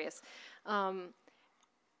hilarious.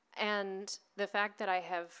 And the fact that I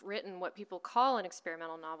have written what people call an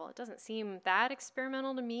experimental novel, it doesn't seem that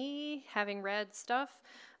experimental to me, having read stuff.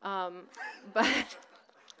 But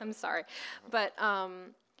I'm sorry. But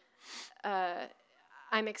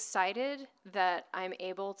I'm excited that I'm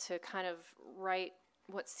able to kind of write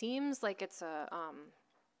what seems like it's a,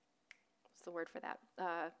 what's the word for that?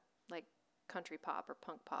 Like country pop or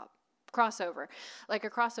punk pop. Crossover. Like a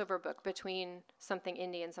crossover book between something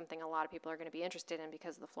indie and something a lot of people are going to be interested in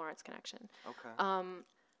because of the Florence connection. Okay.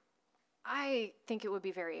 I think it would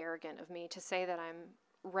be very arrogant of me to say that I'm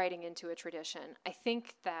writing into a tradition. I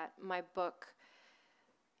think that my book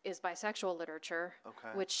is bisexual literature,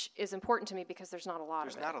 which is important to me because there's not a lot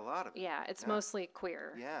of it. There's not a lot of it. Yeah, it's mostly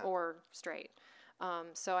queer or straight.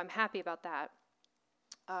 So I'm happy about that.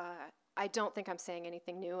 I don't think I'm saying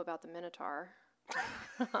anything new about the Minotaur.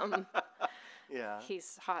 Yeah.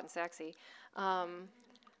 He's hot and sexy. I'm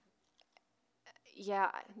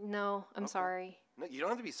sorry. No, you don't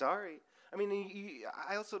have to be sorry. I mean,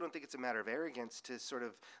 I also don't think it's a matter of arrogance to sort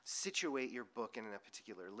of situate your book in a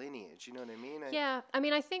particular lineage. You know what I mean?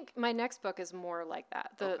 I think my next book is more like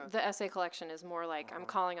that. The essay collection is more like I'm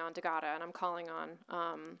calling on Degata and I'm calling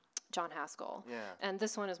on John Haskell. Yeah. And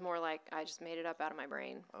this one is more like I just made it up out of my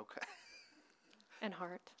brain. Okay. And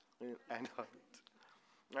heart. And heart.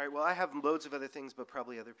 All right, well, I have loads of other things, but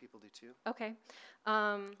probably other people do too. Okay.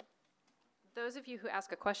 Those of you who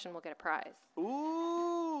ask a question will get a prize.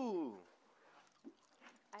 Ooh!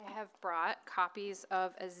 I have brought copies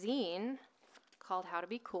of a zine called How to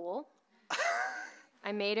Be Cool.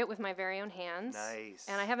 I made it with my very own hands. Nice.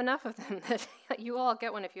 And I have enough of them that you all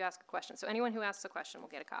get one if you ask a question. So anyone who asks a question will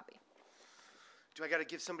get a copy. Do I got to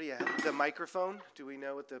give somebody the microphone? Do we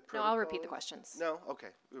know what the protocol No, I'll repeat is? the questions. No? Okay.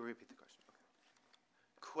 We'll repeat the question. Okay.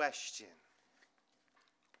 Question.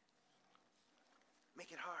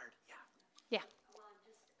 Make it hard. Yeah. Yeah. Well, I'm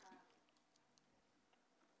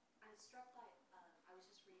struck by, I was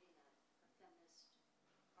just reading a feminist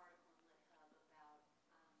article in LitHub about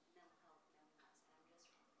mental health memoirs, and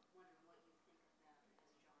I'm just wondering what you think of them as a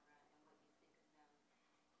genre and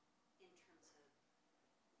what you think of them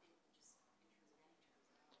in terms of any terms at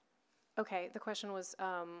all. Okay, the question was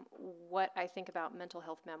what I think about mental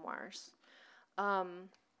health memoirs.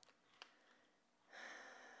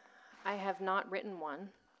 I have not written one.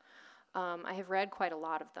 I have read quite a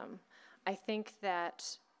lot of them. I think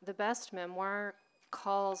that the best memoir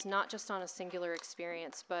calls not just on a singular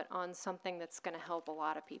experience, but on something that's going to help a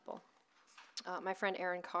lot of people. My friend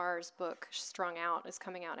Erin Carr's book, Strung Out, is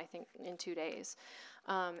coming out, I think, in 2 days.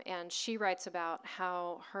 And she writes about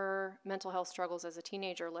how her mental health struggles as a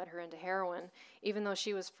teenager led her into heroin, even though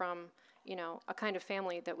she was from, a kind of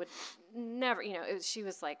family that would never, she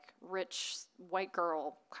was like rich white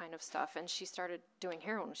girl kind of stuff. And she started doing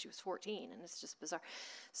heroin when she was 14, and it's just bizarre.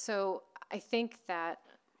 So I think that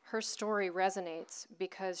her story resonates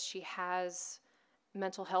because she has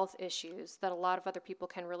mental health issues that a lot of other people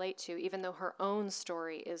can relate to, even though her own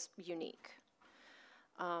story is unique.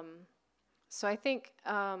 So I think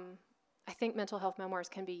mental health memoirs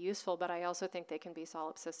can be useful, but I also think they can be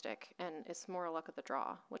solipsistic, and it's more luck of the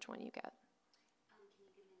draw which one you get. Can you give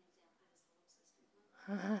me an example of a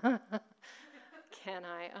solipsistic book? Can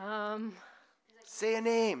I? Say a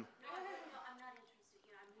name. No, I'm not interested.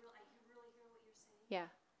 I really hear what you're saying. Yeah.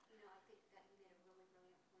 I think that you made a really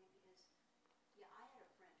brilliant point because, I had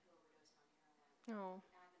a friend who overdosed on heroin. Oh.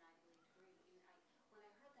 And I'm an Ivy League degree. And when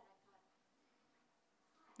I heard that, I thought,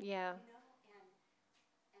 Yeah.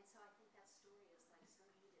 and so I think that story is like so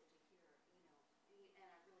needed to hear, and I really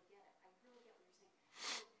get it. I really get what you're saying.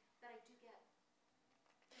 But I do get,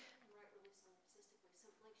 you can write really solipsistically. So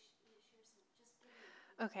share some, just give me.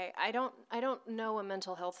 Okay, I don't know a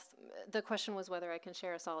mental health. The question was whether I can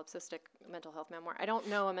share a solipsistic mental health memoir. I don't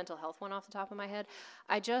know a mental health one off the top of my head.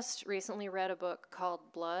 I just recently read a book called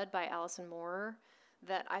Blood by Alison Moorer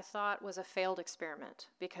that I thought was a failed experiment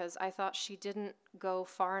because I thought she didn't go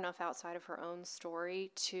far enough outside of her own story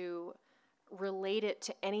to relate it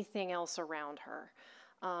to anything else around her.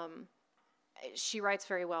 she writes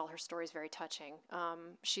very well. Her story's very touching.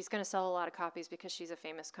 She's going to sell a lot of copies because she's a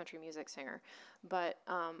famous country music singer. But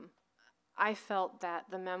I felt that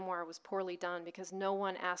the memoir was poorly done because no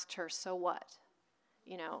one asked her, so what?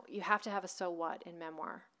 You know, you have to have a so what in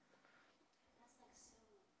memoir. That's like so,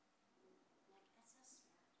 that's so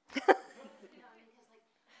smart. You know, I mean, because like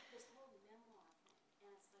this whole memoir thing, and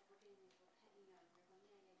it's like we're getting repetitive, you know, and we're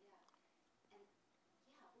going, yeah. And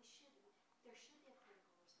yeah, there should be a critical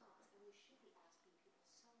response, and we should be asking people,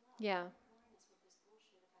 so what? Yeah. Why are you boring us with this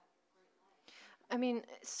bullshit about your great life? I mean,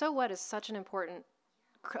 so what is such an important,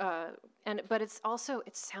 but it's also,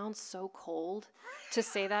 it sounds so cold to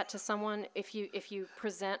say that to someone. If you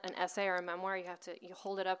present an essay or a memoir, you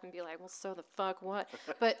hold it up and be like, well, so the fuck what?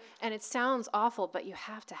 And it sounds awful, but you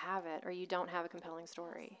have to have it, or you don't have a compelling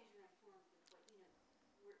story. You're informed with what,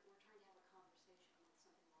 you know, we're trying to have a conversation with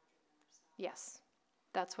something larger than ourselves. Yes,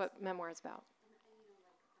 that's what memoir is about. And you know,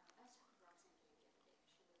 like, I was talking to Roxanne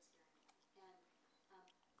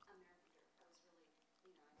Gay the other day, she lives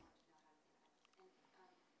here in Maine, and I'm married to her. I was really, you know, I wanted to know how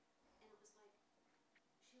to think about this. And it was like,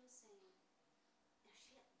 she was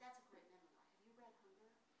saying, that's a great memoir. Have you read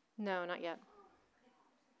Hunger? No, not yet. It's just a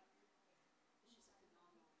phenomenal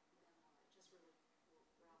memoir. It just really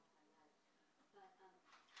rocked my life. But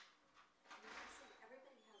you know, she said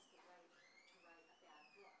everybody has the right to write a bad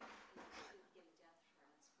book. You know, people getting death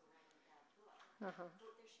threats for writing a bad book. Uh-huh.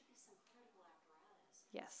 But there should be some critical apparatus.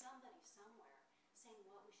 Yes. Somebody somewhere saying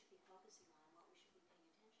what we should be focusing on and what we should be paying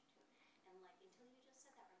attention to. And like until you just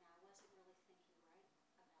said that right now, I wasn't really thinking right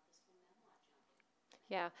about this whole memoir junkie.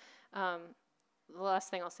 Yeah. The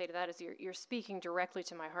last thing I'll say to that is you're speaking directly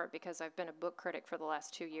to my heart because I've been a book critic for the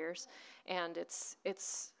last 2 years, and it's.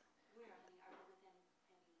 Where? I mean, are you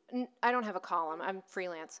within any? I don't have a column. I'm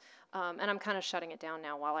freelance, and I'm kind of shutting it down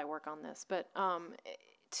now while I work on this. But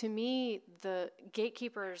to me, the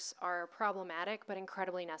gatekeepers are problematic but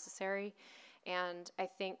incredibly necessary, and I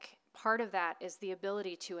think part of that is the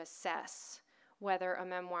ability to assess whether a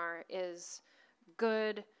memoir is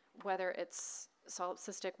good, whether it's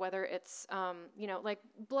solipsistic, whether it's you know, like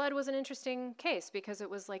Blood was an interesting case because it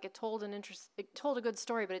was like it told a good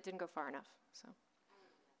story, but it didn't go far enough. So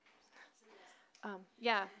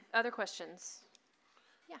yeah, other questions?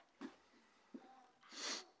 Yeah.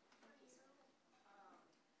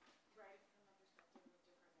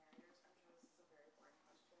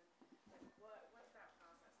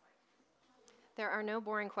 There are no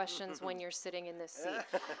boring questions when you're sitting in this seat.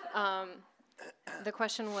 The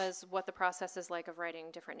question was what the process is like of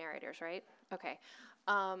writing different narrators, right? Okay.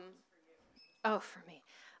 Oh, for me.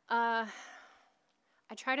 I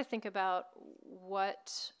try to think about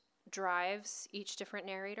what drives each different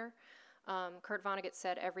narrator. Kurt Vonnegut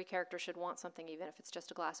said every character should want something, even if it's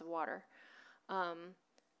just a glass of water.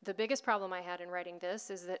 The biggest problem I had in writing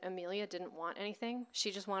this is that Amelia didn't want anything.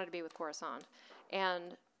 She just wanted to be with Coruscant.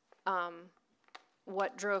 And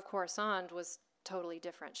what drove Coruscant was totally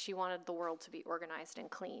different. She wanted the world to be organized and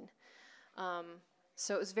clean.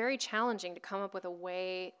 So it was very challenging to come up with a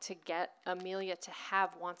way to get Amelia to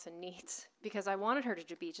have wants and needs because I wanted her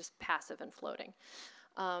to be just passive and floating.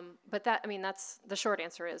 But that's the short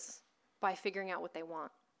answer is by figuring out what they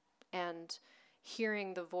want and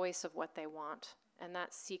hearing the voice of what they want and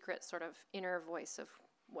that secret sort of inner voice of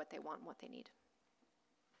what they want and what they need.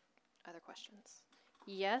 Other questions?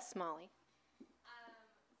 Yes, Molly.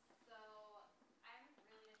 So I'm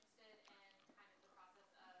really interested in kind of the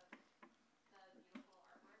process of the beautiful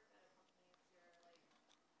artwork that accompanies your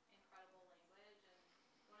incredible language.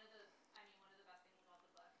 And one of the best things about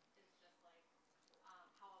the book is just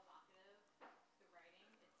how evocative the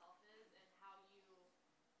writing itself is, and how you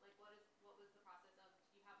what was the process of?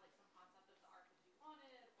 Do you have some concept of the art that you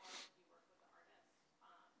wanted, or did you work with the artist?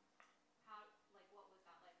 What was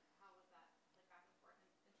that like? How was that back and forth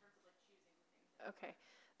in terms of choosing the things? Okay.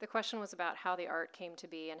 The question was about how the art came to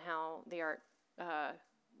be and how the art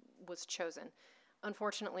was chosen.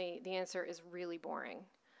 Unfortunately, the answer is really boring.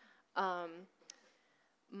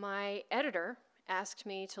 My editor asked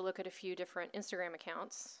me to look at a few different Instagram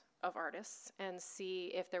accounts of artists and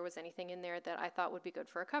see if there was anything in there that I thought would be good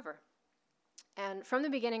for a cover. And from the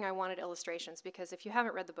beginning, I wanted illustrations because if you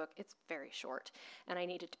haven't read the book, it's very short, and I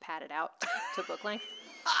needed to pad it out to book length.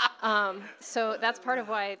 So that's part of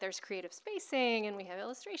why there's creative spacing and we have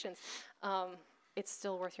illustrations. It's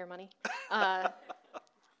still worth your money.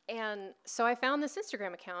 And so I found this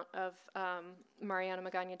Instagram account of Mariana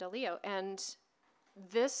Magana del Leo, and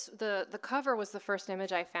the cover was the first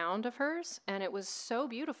image I found of hers, and it was so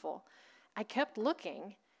beautiful. I kept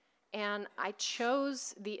looking, and I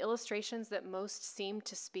chose the illustrations that most seemed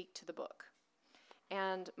to speak to the book.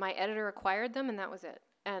 And my editor acquired them, and that was it.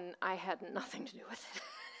 and I had nothing to do with it.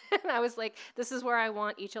 And I was like, this is where I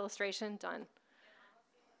want each illustration done.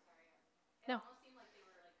 No.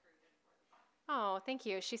 Oh, thank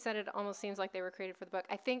you. She said it almost seems like they were created for the book.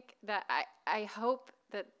 I think that I hope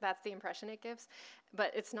that that's the impression it gives,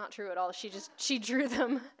 but it's not true at all. She drew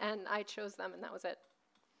them, and I chose them, and that was it.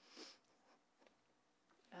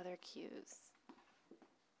 Other cues.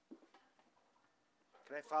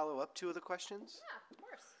 Can I follow up 2 of the questions? Yeah, of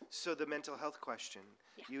course. So the mental health question.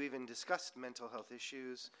 Yeah. You even discussed mental health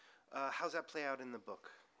issues. How's that play out in the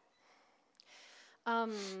book?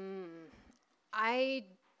 I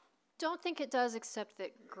don't think it does, except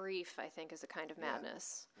that grief, I think, is a kind of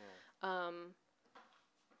madness. Yeah.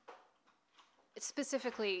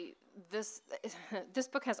 Specifically, this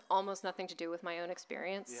book has almost nothing to do with my own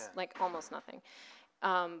experience, like almost nothing.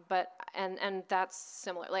 But that's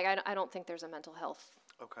similar. Like I don't think there's a mental health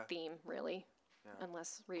theme really,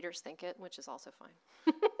 unless readers think it, which is also fine.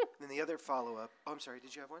 And the other follow-up. Oh, I'm sorry.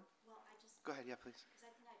 Did you have one? Well, I just, Go ahead. Yeah, please. because I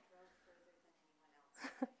think I drove further than anyone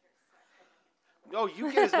else. Oh,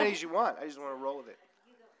 you get as many as you want. I just want to roll with it.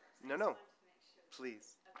 You go first. No, I no. just wanted to make sure.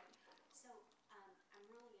 Please. Okay. So I'm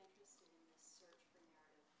really interested in this search for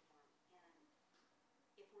narrative form. And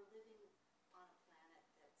if we're living on a planet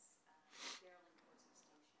that's barreling towards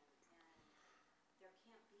extinction, and there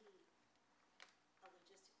can't be a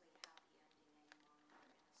logistically happy ending any longer in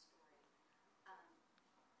a story,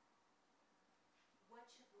 what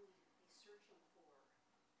should we be searching for?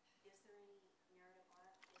 Is there any narrative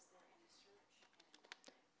arc? Is there any search?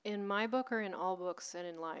 In my book, or in all books and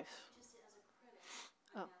in life? Just as a critic,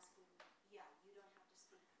 Oh. I'm asking, yeah, you don't have to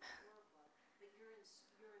speak for your book, but you're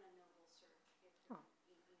in a noble search if you're,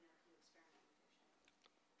 if you experiment in fiction.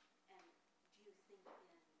 And do you think in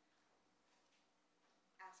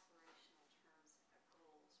aspirational terms,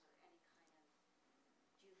 goals, or any kind of,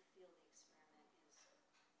 do you feel the experiment is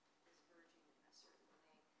verging in a certain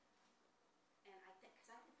way? And I think,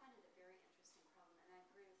 because I find it a very interesting problem, and I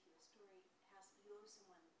agree with you, a story has, you owe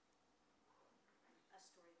someone a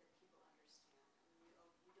story that people understand. I mean,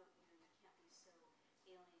 you can't be so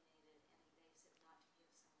alienated and evasive not to give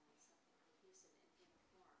someone something cohesive in a form,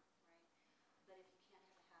 right? But if you can't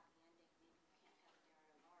have a happy ending, maybe you can't have a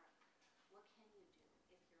narrative arc. What can you do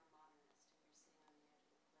if you're a modernist and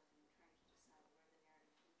you're sitting on the edge of the cliff and you're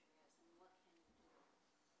trying to decide where the narrative future is?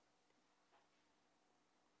 I mean,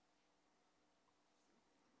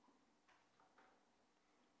 what can you do?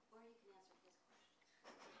 Or you can answer his question.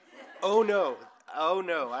 Oh, no. Oh,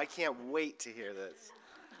 no. I can't wait to hear this.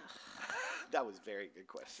 That was a very good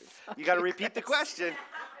question. You got to repeat the question.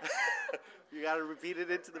 You got to repeat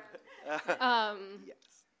it into the...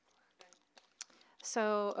 Yes.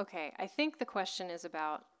 So, okay, I think the question is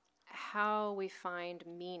about how we find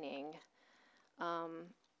meaning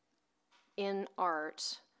in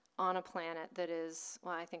art on a planet that is,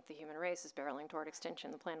 well, I think the human race is barreling toward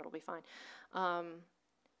extinction. The planet will be fine.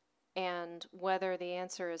 And whether the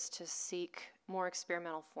answer is to seek more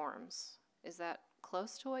experimental forms. Is that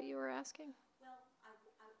close to what you were asking? Well, I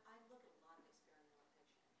look at a lot of experimental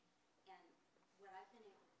fiction, and what I've been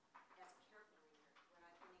able, as a careful reader, what I've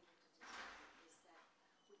been able to discern is that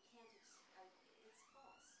we can't, it's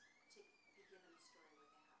false to be given a story with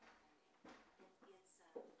a happy ending. It's a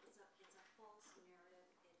false narrative,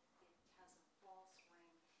 it has a false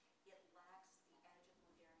ring, it lacks the edge of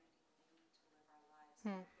modernity we need to live our lives.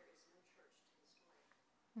 There is no church to the story.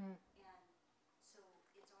 And so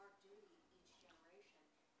it's our duty, each generation,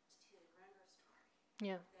 to render a story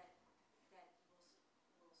Yeah. that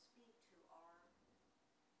will speak to our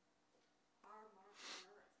mark on earth.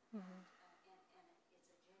 And it's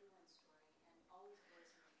a genuine story, and always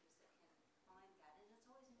voicemakers that can find that, and it's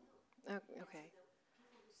always new. Okay. And so the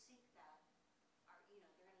people who seek that are, they're in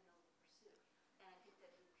a noble pursuit. And I think that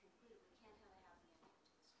we can't have a happy ending to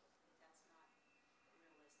the story. That's not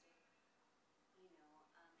realistic. And then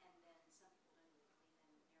some people don't even believe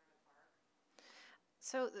in narrative arc.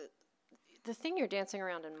 So the thing you're dancing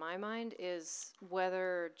around in my mind is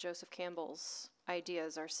whether Joseph Campbell's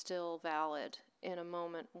ideas are still valid in a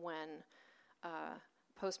moment when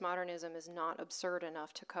postmodernism is not absurd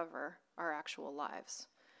enough to cover our actual lives.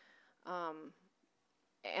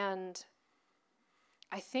 And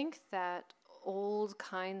I think that old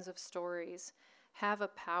kinds of stories have a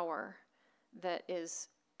power that is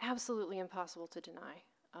absolutely impossible to deny.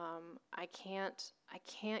 I can't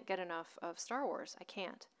get enough of Star Wars. I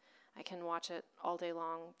can't. I can watch it all day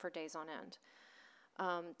long for days on end.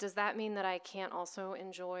 Does that mean that I can't also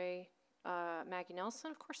enjoy Maggie Nelson?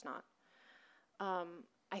 Of course not.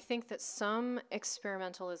 I think that some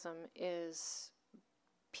experimentalism is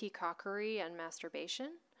peacockery and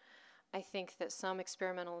masturbation. I think that some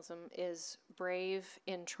experimentalism is brave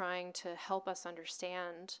in trying to help us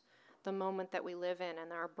understand the moment that we live in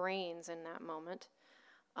and our brains in that moment.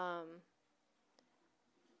 And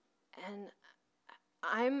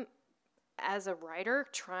I'm, as a writer,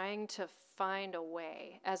 trying to find a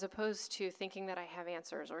way, as opposed to thinking that I have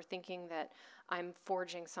answers or thinking that I'm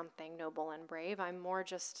forging something noble and brave.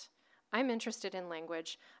 I'm interested in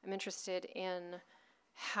language. I'm interested in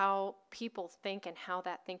how people think and how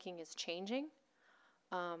that thinking is changing.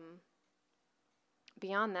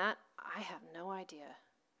 Beyond that, I have no idea.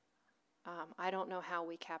 I don't know how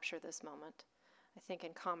we capture this moment. I think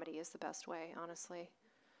in comedy is the best way, honestly.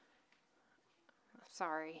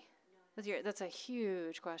 Sorry. That's a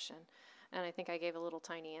huge question. And I think I gave a little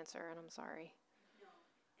tiny answer, and I'm sorry. No,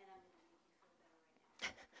 and I'm going to make you feel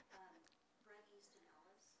better right now. Bret Easton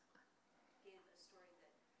Ellis gave a story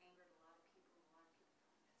that angered a lot of people. A lot of people thought,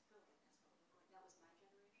 that's brilliant, that was my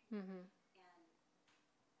generation. Mm-hmm. And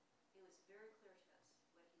it was very clear to us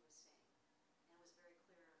what he was saying. And it was very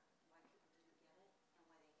clear why people didn't get it and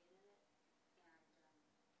why they hated it.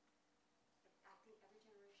 And I think every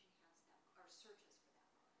generation has that, or searches for that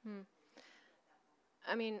moment.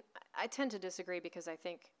 I mean, I tend to disagree because I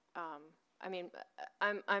think, I'm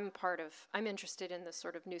interested in this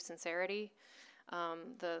sort of new sincerity,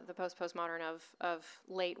 the postmodern of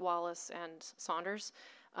late Wallace and Saunders.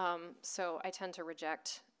 So I tend to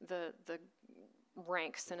reject the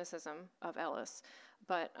rank cynicism of Ellis,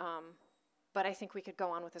 but I think we could go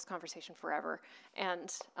on with this conversation forever.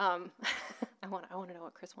 And I want to know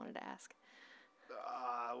what Chris wanted to ask.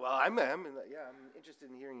 Well, I'm interested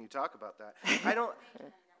in hearing you talk about that. I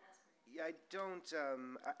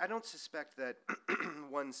don't suspect that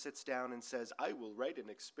one sits down and says, "I will write an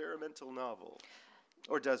experimental novel,"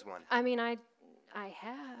 or does one? I mean, I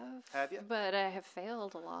have. Have you? But I have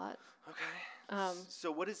failed a lot. Okay.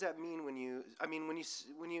 So what does that mean when you're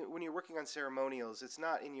working on ceremonials? It's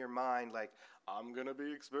not in your mind like, I'm gonna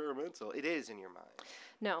be experimental. It is in your mind.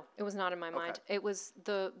 No, it was not in my mind. It was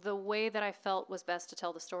the way that I felt was best to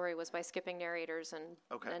tell the story was by skipping narrators and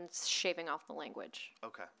shaving off the language.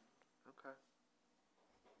 Okay.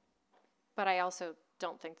 But I also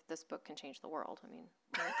don't think that this book can change the world. I mean,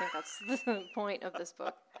 I don't think that's the point of this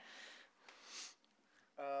book.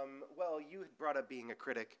 Well, you had brought up being a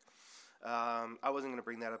critic. I wasn't going to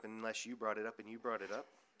bring that up unless you brought it up, and you brought it up.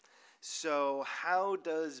 So how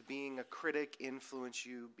does being a critic influence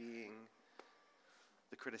you being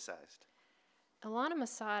the criticized? Ilana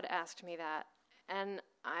Masad asked me that, and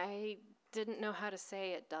I didn't know how to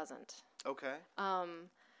say it doesn't. Okay.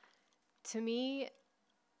 To me,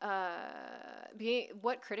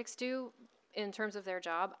 what critics do in terms of their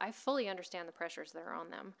job, I fully understand the pressures that are on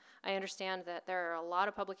them. I understand that there are a lot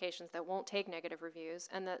of publications that won't take negative reviews,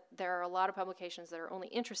 and that there are a lot of publications that are only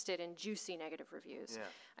interested in juicy negative reviews. Yeah.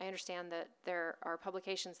 I understand that there are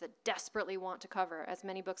publications that desperately want to cover as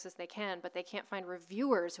many books as they can, but they can't find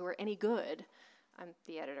reviewers who are any good. I'm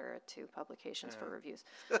the editor at 2 publications for reviews.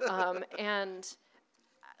 And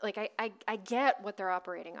like I get what they're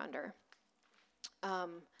operating under.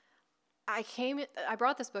 I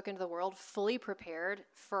brought this book into the world fully prepared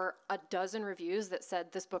for a dozen reviews that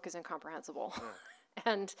said this book is incomprehensible. Yeah.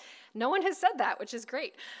 And no one has said that, which is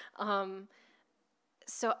great.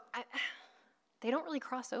 So they don't really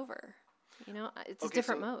cross over. You know, it's a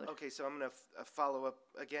different mode. Okay, so I'm going to follow up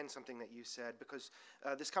again something that you said, because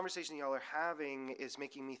this conversation y'all are having is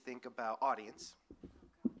making me think about audience.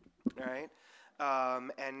 All right?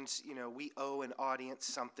 And, you know, we owe an audience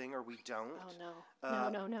something or we don't. Oh,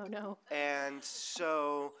 no. No. And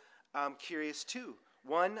so I'm curious, too.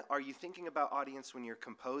 One, are you thinking about audience when you're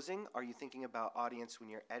composing? Are you thinking about audience when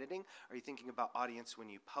you're editing? Are you thinking about audience when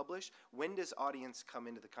you publish? When does audience come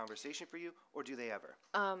into the conversation for you, or do they ever?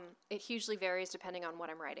 It hugely varies depending on what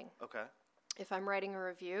I'm writing. Okay. If I'm writing a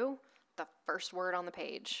review, the first word on the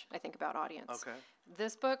page, I think about audience. Okay.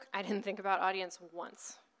 This book, I didn't think about audience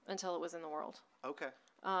once until it was in the world. Okay.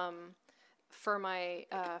 For my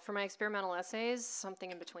experimental essays, something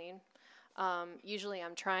in between. Usually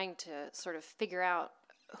I'm trying to sort of figure out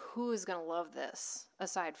who is going to love this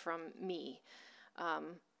aside from me,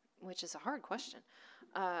 which is a hard question.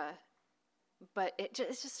 But it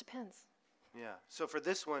just depends. Yeah. So for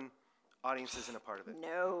this one, audience isn't a part of it.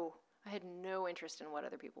 No. I had no interest in what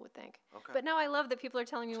other people would think. Okay. But now I love that people are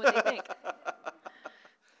telling me what they think.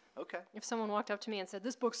 Okay. If someone walked up to me and said,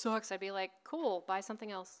 "This book sucks," I'd be like, "Cool, buy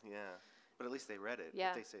something else." Yeah. But at least they read it. Yeah.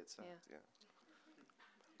 If they say it sucks. Yeah.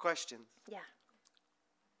 Questions? Yeah.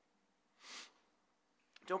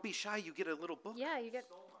 Don't be shy. You get a little book. Yeah, you get.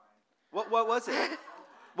 What was it?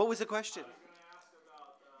 What was the question? I was going to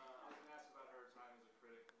ask about her time as a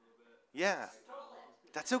critic a little bit. Yeah.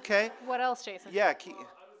 That's okay. What else, Jason? Yeah. I was gonna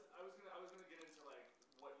get into like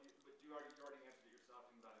what you, but you already answered it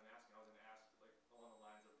yourself without him asking. I was gonna ask like along the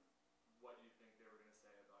lines of what you think they were gonna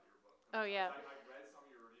say about your book. Oh, yeah. I read some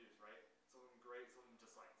of your reviews, right? Some of them great, some of them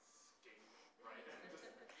just like scathing, right?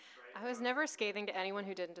 Right? I was never scathing to anyone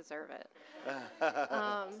who didn't deserve it.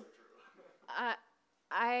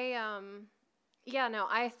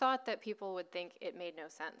 I thought that people would think it made no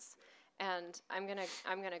sense. And I'm gonna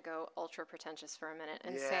go ultra pretentious for a minute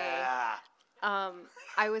and say,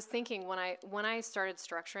 I was thinking when I started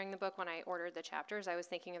structuring the book, when I ordered the chapters, I was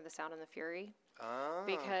thinking of The Sound and the Fury. Oh.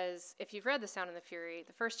 Because if you've read The Sound and the Fury,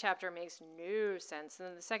 the first chapter makes no sense, and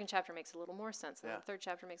then the second chapter makes a little more sense, and then the third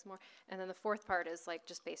chapter makes more, and then the fourth part is like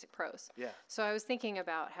just basic prose. Yeah. So I was thinking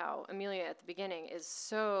about how Amelia at the beginning is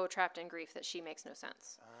so trapped in grief that she makes no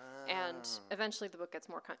sense. And eventually the book gets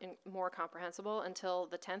more comprehensible until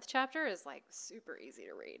the 10th chapter is like super easy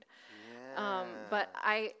to read. Yeah. But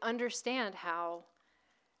I understand how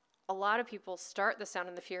a lot of people start The Sound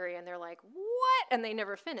and the Fury and they're like, what? And they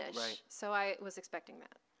never finish. Right. So I was expecting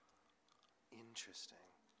that. Interesting.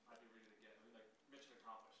 I can read it again. I mean, like mission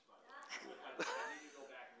accomplished, but I need to go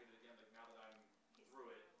back and read it again. Like now that I'm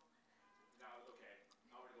through it, now okay,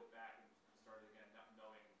 I'm gonna go back and start it again, not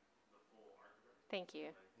knowing the full arc of it. Thank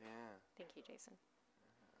you. Yeah. Thank you, Jason.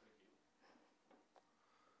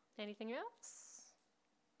 Anything else?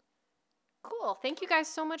 Cool. Thank you guys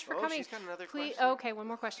so much for coming. She's got another Please. question. Okay, one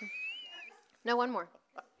more question. No, one more.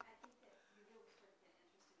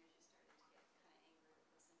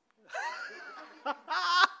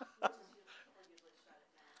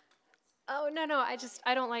 Oh no! I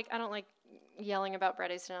don't like yelling about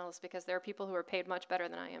Bret Easton Ellis because there are people who are paid much better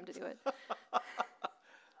than I am to do it. Okay, but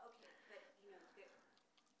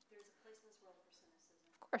there's a place in this world for cynicism.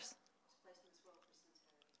 Of course. There's a place in this world for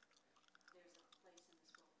sincerity. There's a place in this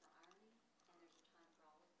world for irony, and there's a time for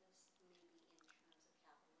all of this, maybe in terms of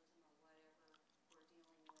capitalism or whatever we're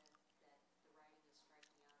dealing with that the writing is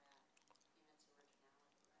striking out at in its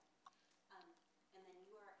originality, right? And then I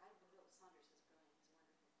wrote Saunders is brilliant, he's wonderful.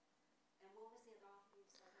 And what was the other author you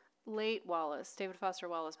said? Late Wallace, David Foster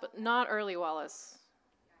Wallace, but not early Wallace.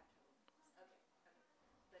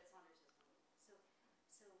 But Saunders is wonderful.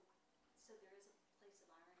 So there is a place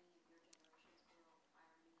of irony in your generation's world,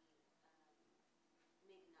 irony,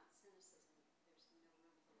 maybe not cynicism. There's no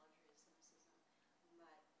room for luxury of cynicism,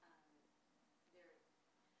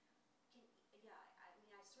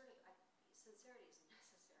 but sincerity is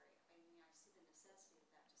necessary. I mean, I see the necessity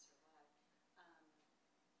of that to survive.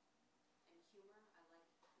 And humor, I think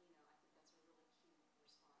that's a really key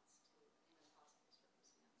response to an impossible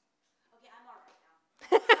circumstance. Okay, I'm all right now.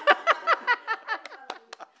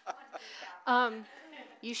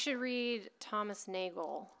 You should read Thomas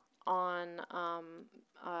Nagel on,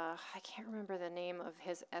 I can't remember the name of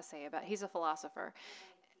his essay about, he's a philosopher,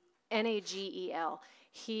 Nagel.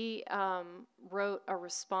 He wrote a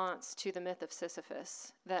response to the myth of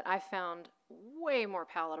Sisyphus that I found way more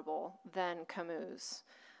palatable than Camus,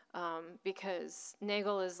 because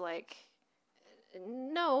Nagel is like,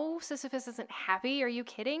 no, Sisyphus isn't happy, are you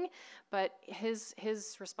kidding? But his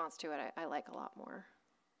response to it I like a lot more.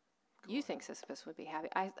 Cool. You think Sisyphus would be happy.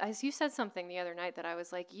 You said something the other night that I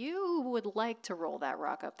was like, you would like to roll that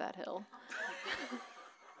rock up that hill.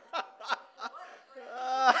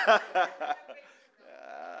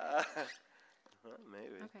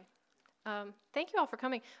 Maybe. Okay. Thank you all for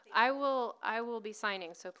coming. I will be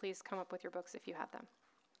signing, so please come up with your books if you have them.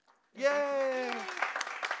 Yay!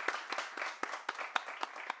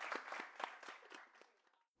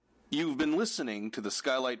 You've been listening to the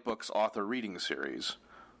Skylight Books author reading series.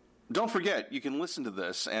 Don't forget, you can listen to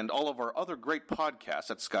this and all of our other great podcasts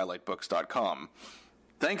at skylightbooks.com.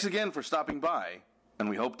 Thanks again for stopping by, and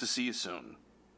we hope to see you soon.